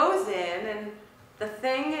 and he goes in, and the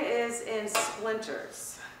thing is in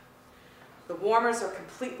splinters. The warmers are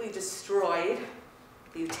completely destroyed,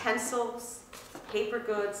 the utensils, the paper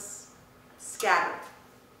goods, scattered.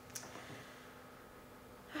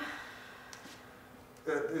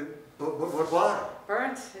 But why?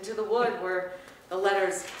 Burnt into the wood were the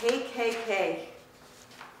letters KKK.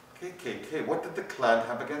 KKK? What did the Klan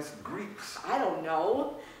have against Greeks? I don't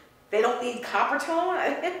know. They don't need copper tone?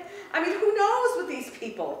 I mean, who knows with these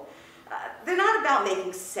people? They're not about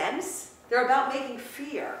making sense. They're about making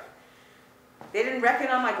fear. They didn't reckon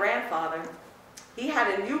on my grandfather. He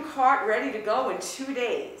had a new cart ready to go in 2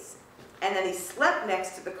 days, and then he slept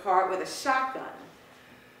next to the cart with a shotgun.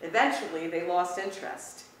 Eventually, they lost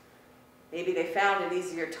interest. Maybe they found an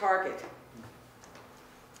easier target.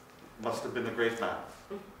 Must have been a great man.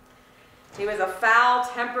 He was a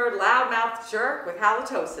foul-tempered, loud-mouthed jerk with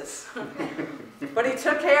halitosis. But he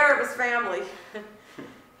took care of his family.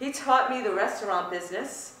 He taught me the restaurant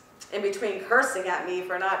business, in between cursing at me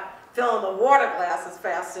for not filling the water glasses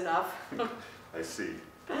fast enough. I see.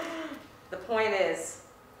 The point is,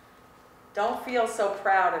 don't feel so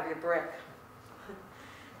proud of your brick.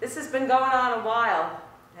 This has been going on a while,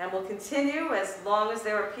 and will continue as long as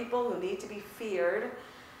there are people who need to be feared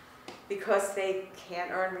because they can't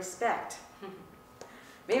earn respect.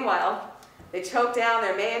 Meanwhile, they choke down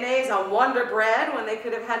their mayonnaise on Wonder Bread when they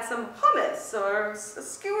could have had some hummus or a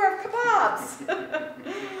skewer of kebabs.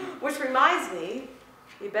 Which reminds me,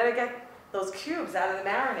 you better get those cubes out of the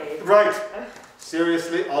marinade. Right.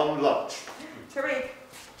 Seriously, on lunch. Tariq,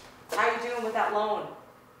 how are you doing with that loan?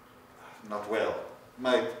 Not well.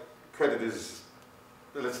 My credit is,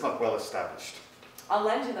 well, it's not well established. I'll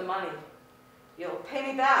lend you the money. You'll pay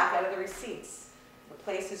me back out of the receipts. The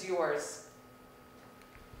place is yours.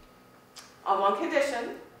 On one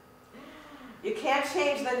condition, you can't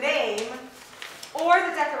change the name or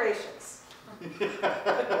the decorations.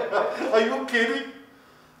 Are you kidding?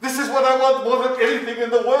 This is what I want more than anything in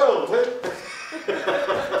the world.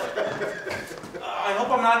 I hope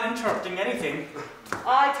I'm not interrupting anything.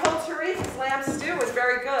 I told Tariq his lamb stew was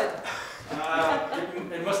very good.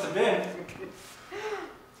 It must have been.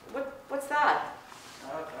 What's that?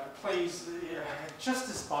 Please, the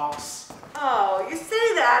justice box. Oh, you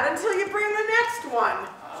say that until you bring the next one.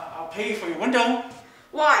 I'll pay for your window.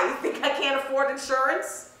 Why? You think I can't afford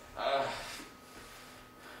insurance?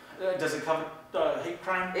 Does it cover hate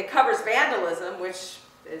crime? It covers vandalism, which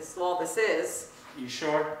is all this is. You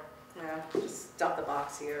sure? Yeah, just dump the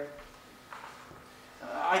box here.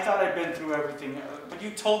 I thought I'd been through everything, but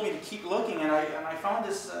you told me to keep looking, and I found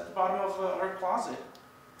this at the bottom of her closet.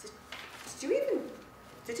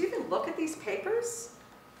 Did you even look at these papers?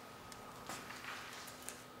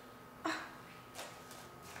 What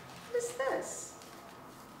is this?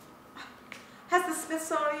 Has the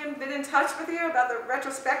Smithsonian been in touch with you about the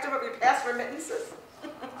retrospective of your past remittances?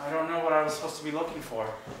 I don't know what I was supposed to be looking for.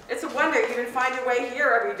 It's a wonder you didn't find your way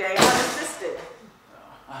here every day unassisted.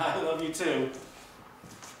 I love you too.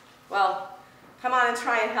 Well, come on and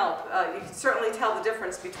try and help. You can certainly tell the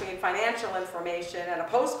difference between financial information and a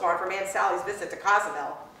postcard from Aunt Sally's visit to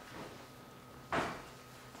Cozumel.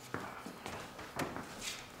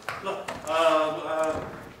 Look,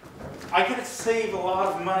 I could save a lot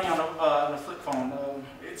of money on a flip phone.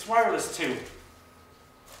 It's wireless too.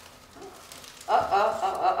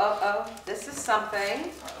 This is something.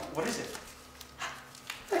 What is it?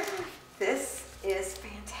 This is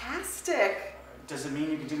fantastic. Does it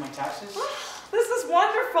mean you can do my taxes? This is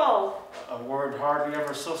wonderful. A word hardly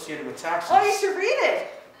ever associated with taxes. Oh, you should read it.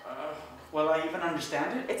 Will I even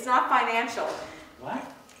understand it? It's not financial. What?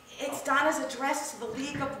 It's Donna's address to the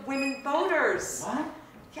League of Women Voters. What?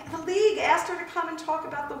 Yeah, the League asked her to come and talk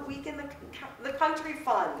about the Week in the Country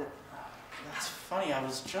Fund. That's funny. I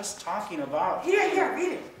was just talking about... Here,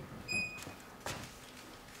 read it.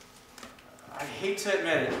 I hate to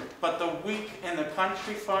admit it, but the Week in the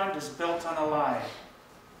Country Fund is built on a lie.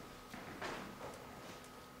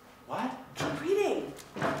 What? Keep reading.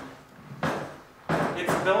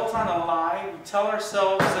 It's built on a lie. We tell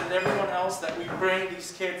ourselves and everyone else that we bring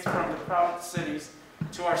these kids from the crowded cities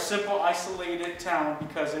to our simple, isolated town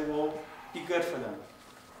because it will be good for them.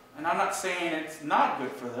 And I'm not saying it's not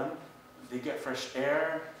good for them. They get fresh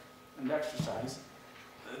air and exercise.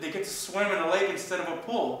 They get to swim in a lake instead of a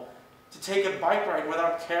pool, to take a bike ride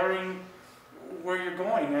without caring where you're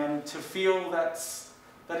going, and to feel that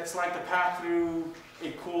it's like the path through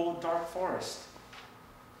a cool, dark forest.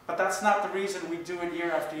 But that's not the reason we do it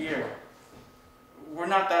year after year. We're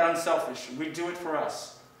not that unselfish. We do it for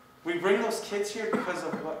us. We bring those kids here because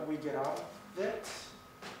of what we get out of it.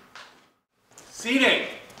 Seating.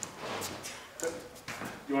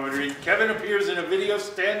 You want me to read? Kevin appears in a video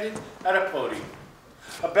standing at a podium.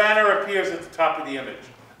 A banner appears at the top of the image.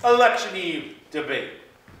 Election Eve debate.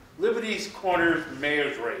 Liberty's Corner's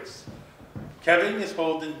mayor's race. Kevin is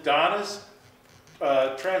holding Donna's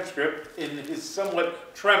transcript in his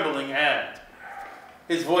somewhat trembling hand.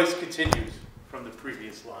 His voice continues from the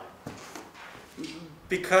previous line.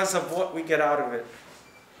 Because of what we get out of it.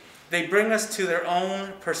 They bring us to their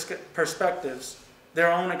own perspectives,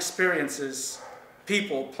 their own experiences,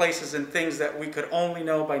 people, places, and things that we could only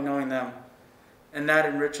know by knowing them. And that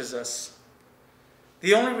enriches us.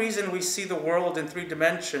 The only reason we see the world in 3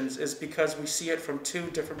 dimensions is because we see it from 2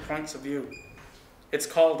 different points of view. It's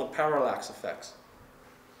called the parallax effect.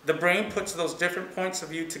 The brain puts those different points of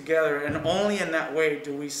view together, and only in that way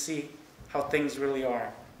do we see how things really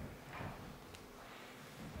are.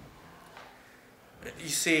 You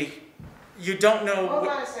see, you don't know... Hold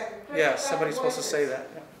on a second. Chris, yeah, somebody's supposed to say that.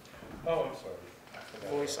 Oh, I'm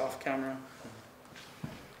sorry. Voice off camera.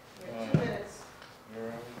 You have 2 minutes.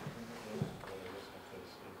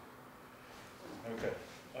 Okay,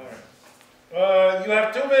 all right. You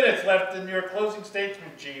have 2 minutes left in your closing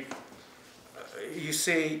statement, Chief. You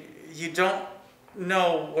see, you don't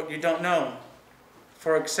know what you don't know.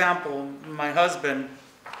 For example, my husband,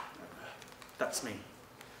 that's me.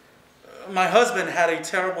 My husband had a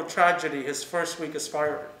terrible tragedy his first week as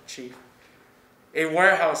fire chief. A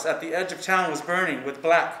warehouse at the edge of town was burning with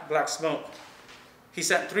black smoke. He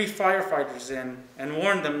sent 3 firefighters in and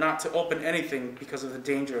warned them not to open anything because of the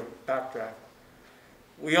danger of backdraft.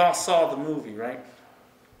 We all saw the movie, right?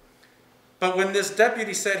 But when this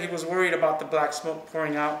deputy said he was worried about the black smoke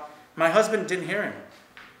pouring out, my husband didn't hear him.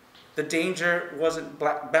 The danger wasn't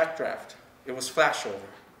backdraft, it was flashover.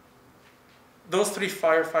 Those 3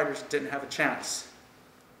 firefighters didn't have a chance.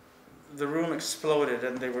 The room exploded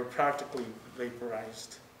and they were practically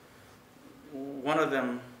vaporized. One of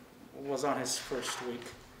them was on his first week.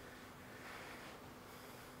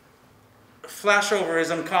 Flashover is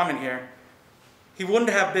uncommon here. He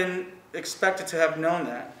wouldn't have been expected to have known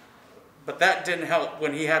that, but that didn't help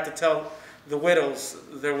when he had to tell the widows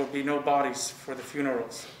there will be no bodies for the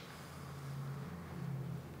funerals.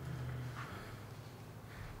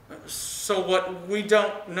 So what we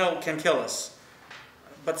don't know can kill us,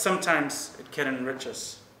 but sometimes it can enrich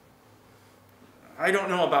us. I don't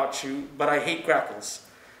know about you, but I hate grackles.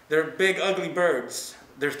 They're big, ugly birds.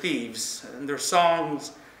 They're thieves, and their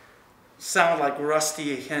songs sound like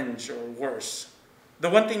rusty hinge or worse. The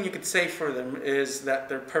one thing you could say for them is that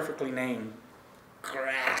they're perfectly named.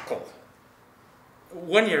 Grackle.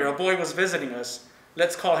 One year, a boy was visiting us.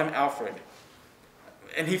 Let's call him Alfred.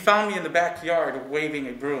 And he found me in the backyard waving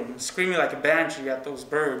a broom, screaming like a banshee at those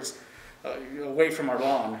birds away from our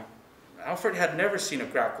lawn. Alfred had never seen a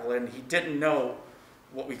grackle, and he didn't know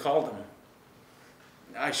what we called them.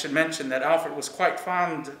 I should mention that Alfred was quite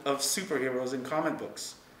fond of superheroes in comic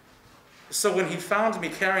books. So when he found me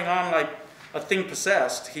carrying on like a thing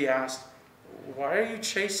possessed, he asked, "Why are you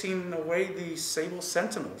chasing away these sable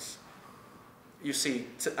sentinels?" You see,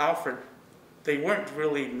 to Alfred, they weren't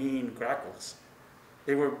really mean grackles.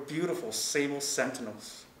 They were beautiful sable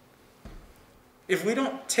sentinels. If we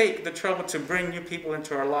don't take the trouble to bring new people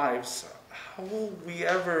into our lives, how will we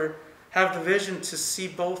ever have the vision to see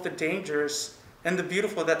both the dangerous and the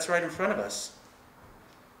beautiful that's right in front of us?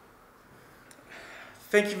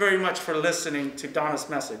 Thank you very much for listening to Donna's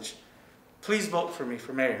message. Please vote for me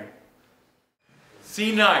for mayor.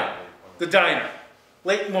 C9, the diner.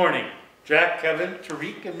 Late morning. Jack, Kevin,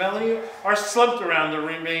 Tariq, and Melanie are slumped around the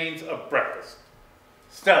remains of breakfast.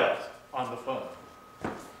 Stella's on the phone.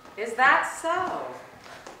 Is that so?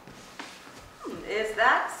 Is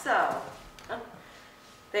that so?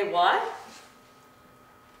 They what?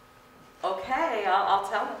 Okay, I'll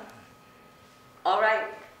tell them. All right,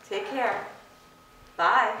 take care.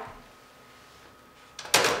 Bye.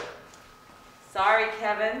 Sorry,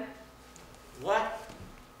 Kevin. What?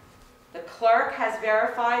 The clerk has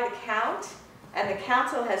verified the count, and the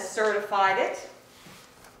council has certified it.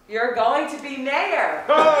 You're going to be mayor.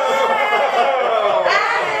 And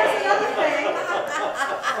there's another thing.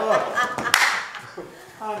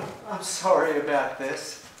 I'm sorry about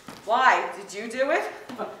this. Why? Did you do it?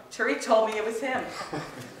 Tariq told me it was him.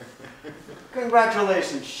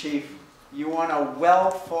 Congratulations, Chief. You won a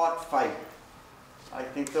well-fought fight. I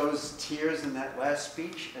think those tears in that last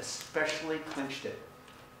speech especially clinched it.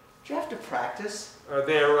 Did you have to practice?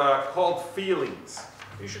 They're called feelings.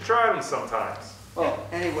 You should try them sometimes. Well,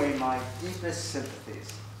 anyway, my deepest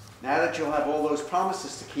sympathies. Now that you'll have all those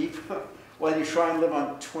promises to keep, while you try and live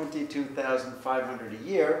on $22,500 a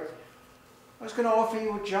year, I was going to offer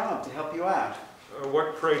you a job to help you out.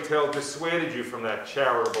 What, pray tell, dissuaded you from that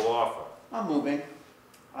charitable offer? I'm moving.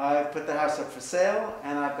 I've put the house up for sale,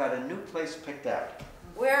 and I've got a new place picked out.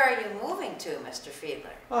 Where are you moving to, Mr.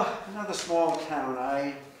 Fiedler? Oh, another small town,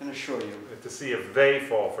 I can assure you. To see if they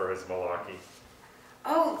fall for his malarkey.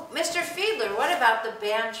 Oh, Mr. Fiedler, what about the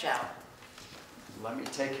band shell? Let me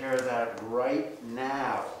take care of that right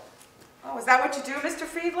now. Oh, is that what you do, Mr.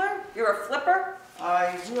 Fiedler? You're a flipper?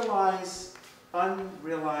 I realize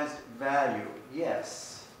unrealized value, yes.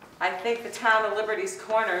 I think the town of Liberty's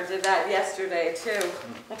Corner did that yesterday, too.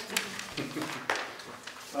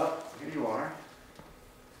 Well, here you are.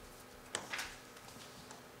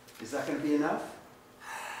 Is that going to be enough?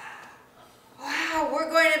 Wow,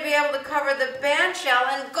 we're going to be able to cover the band shell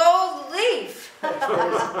in gold leaf. If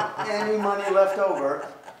there's any money left over,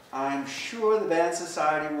 I'm sure the Band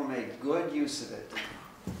Society will make good use of it.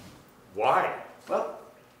 Why? Well,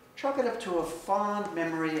 chalk it up to a fond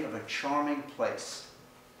memory of a charming place.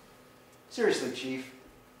 Seriously, Chief,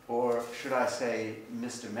 or should I say,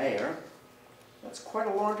 Mr. Mayor, that's quite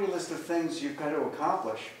a laundry list of things you've got to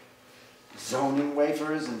accomplish. Zoning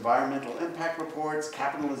waivers, environmental impact reports,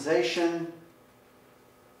 capitalization.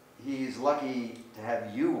 He's lucky to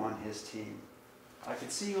have you on his team. I could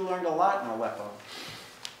see you learned a lot in Aleppo.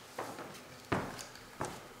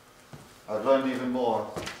 I've learned even more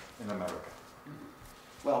in America.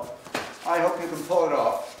 Well, I hope you can pull it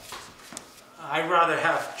off. I'd rather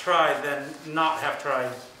have tried than not have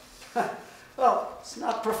tried. Well, it's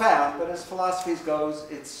not profound, but as philosophies goes,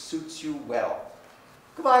 it suits you well.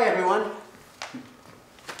 Goodbye, everyone.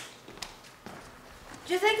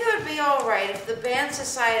 Do you think it would be all right if the band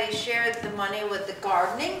society shared the money with the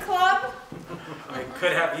gardening club? I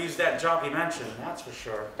could have used that job you mentioned, that's for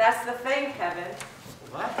sure. That's the thing, Kevin.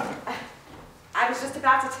 What? I was just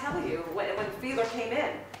about to tell you when Fiedler came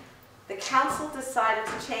in. The council decided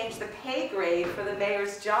to change the pay grade for the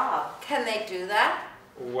mayor's job. Can they do that?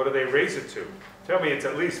 What do they raise it to? Tell me it's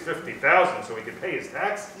at least $50,000 so he can pay his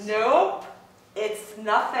taxes. Nope, it's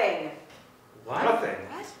nothing. What? Nothing.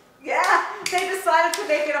 What? Yeah, they decided to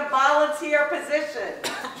make it a volunteer position.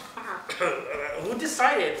 Who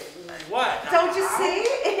decided? What? Don't you see?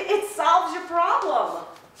 It solves your problem.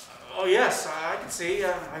 Oh yes, I can see.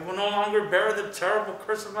 I will no longer bear the terrible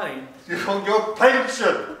curse of money. Your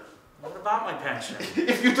pension! What about my pension?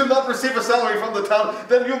 If you do not receive a salary from the town,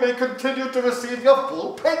 then you may continue to receive your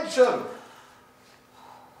full pension.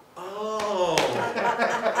 Oh,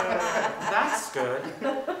 that's good.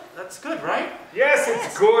 That's good, right? Yes,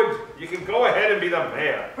 it's good. You can go ahead and be the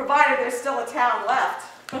mayor. Provided there's still a town left.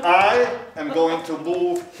 I am going to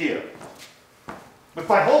move here. With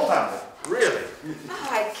my whole family. Really? Oh,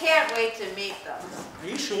 I can't wait to meet them. Are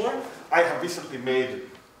you sure? I have recently made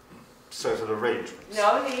certain arrangements.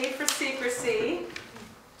 No need for secrecy.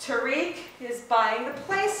 Tariq is buying the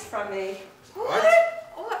place from me. What?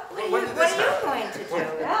 What are you going to do?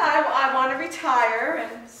 Yeah, I want to retire,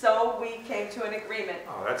 and so we came to an agreement.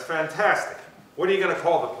 Oh, that's fantastic. What are you going to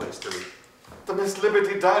call the place, Tariq? The Miss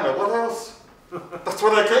Liberty Diner, what else? That's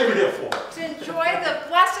what I came here for. To enjoy the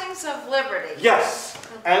blessings of liberty. Yes,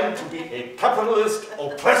 and to be a capitalist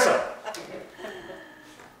oppressor.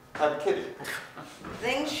 I'm kidding.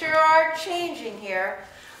 Things sure are changing here.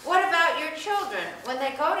 What about your children when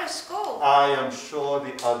they go to school? I am sure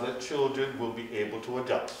the other children will be able to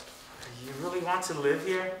adjust. You really want to live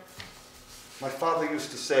here? My father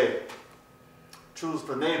used to say, choose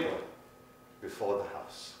the neighbor before the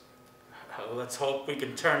house. Let's hope we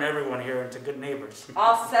can turn everyone here into good neighbors.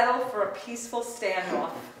 I'll settle for a peaceful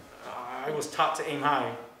standoff. I was taught to aim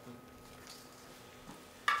high.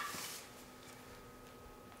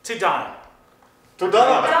 To Donna. To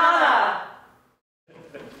Donna! Donna!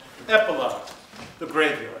 Epilogue, the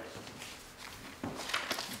graveyard.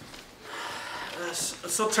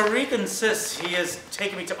 So Tariq insists he has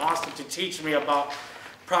taken me to Austin to teach me about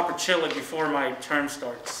proper chilling before my term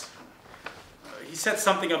starts. He said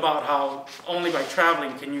something about how only by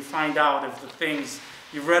traveling can you find out if the things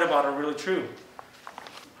you've read about are really true.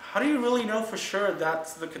 How do you really know for sure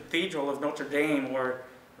that's the Cathedral of Notre Dame or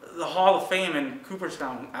the Hall of Fame in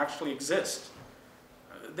Cooperstown actually exist?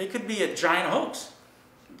 They could be a giant hoax.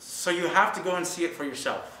 So you have to go and see it for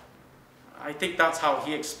yourself. I think that's how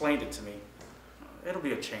he explained it to me. It'll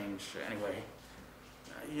be a change anyway.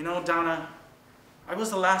 You know, Donna, I was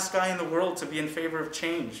the last guy in the world to be in favor of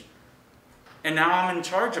change. And now I'm in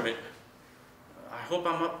charge of it. I hope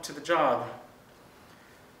I'm up to the job.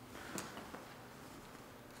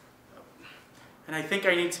 And I think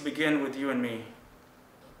I need to begin with you and me.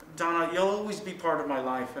 Donna, you'll always be part of my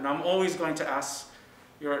life, and I'm always going to ask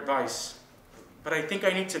your advice. But I think I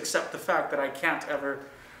need to accept the fact that I can't ever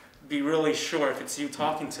be really sure if it's you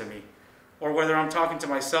talking to me, or whether I'm talking to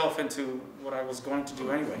myself into what I was going to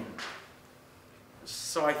do anyway.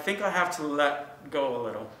 So I think I have to let go a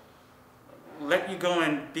little. Let you go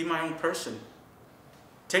and be my own person.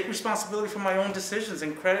 Take responsibility for my own decisions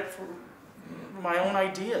and credit for my own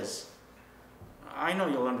ideas. I know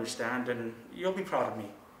you'll understand and you'll be proud of me.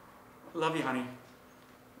 Love you, honey.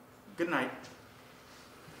 Good night.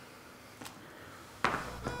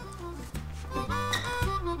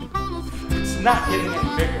 It's not getting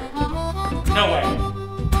any bigger. No way.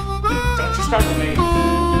 Don't you start with me.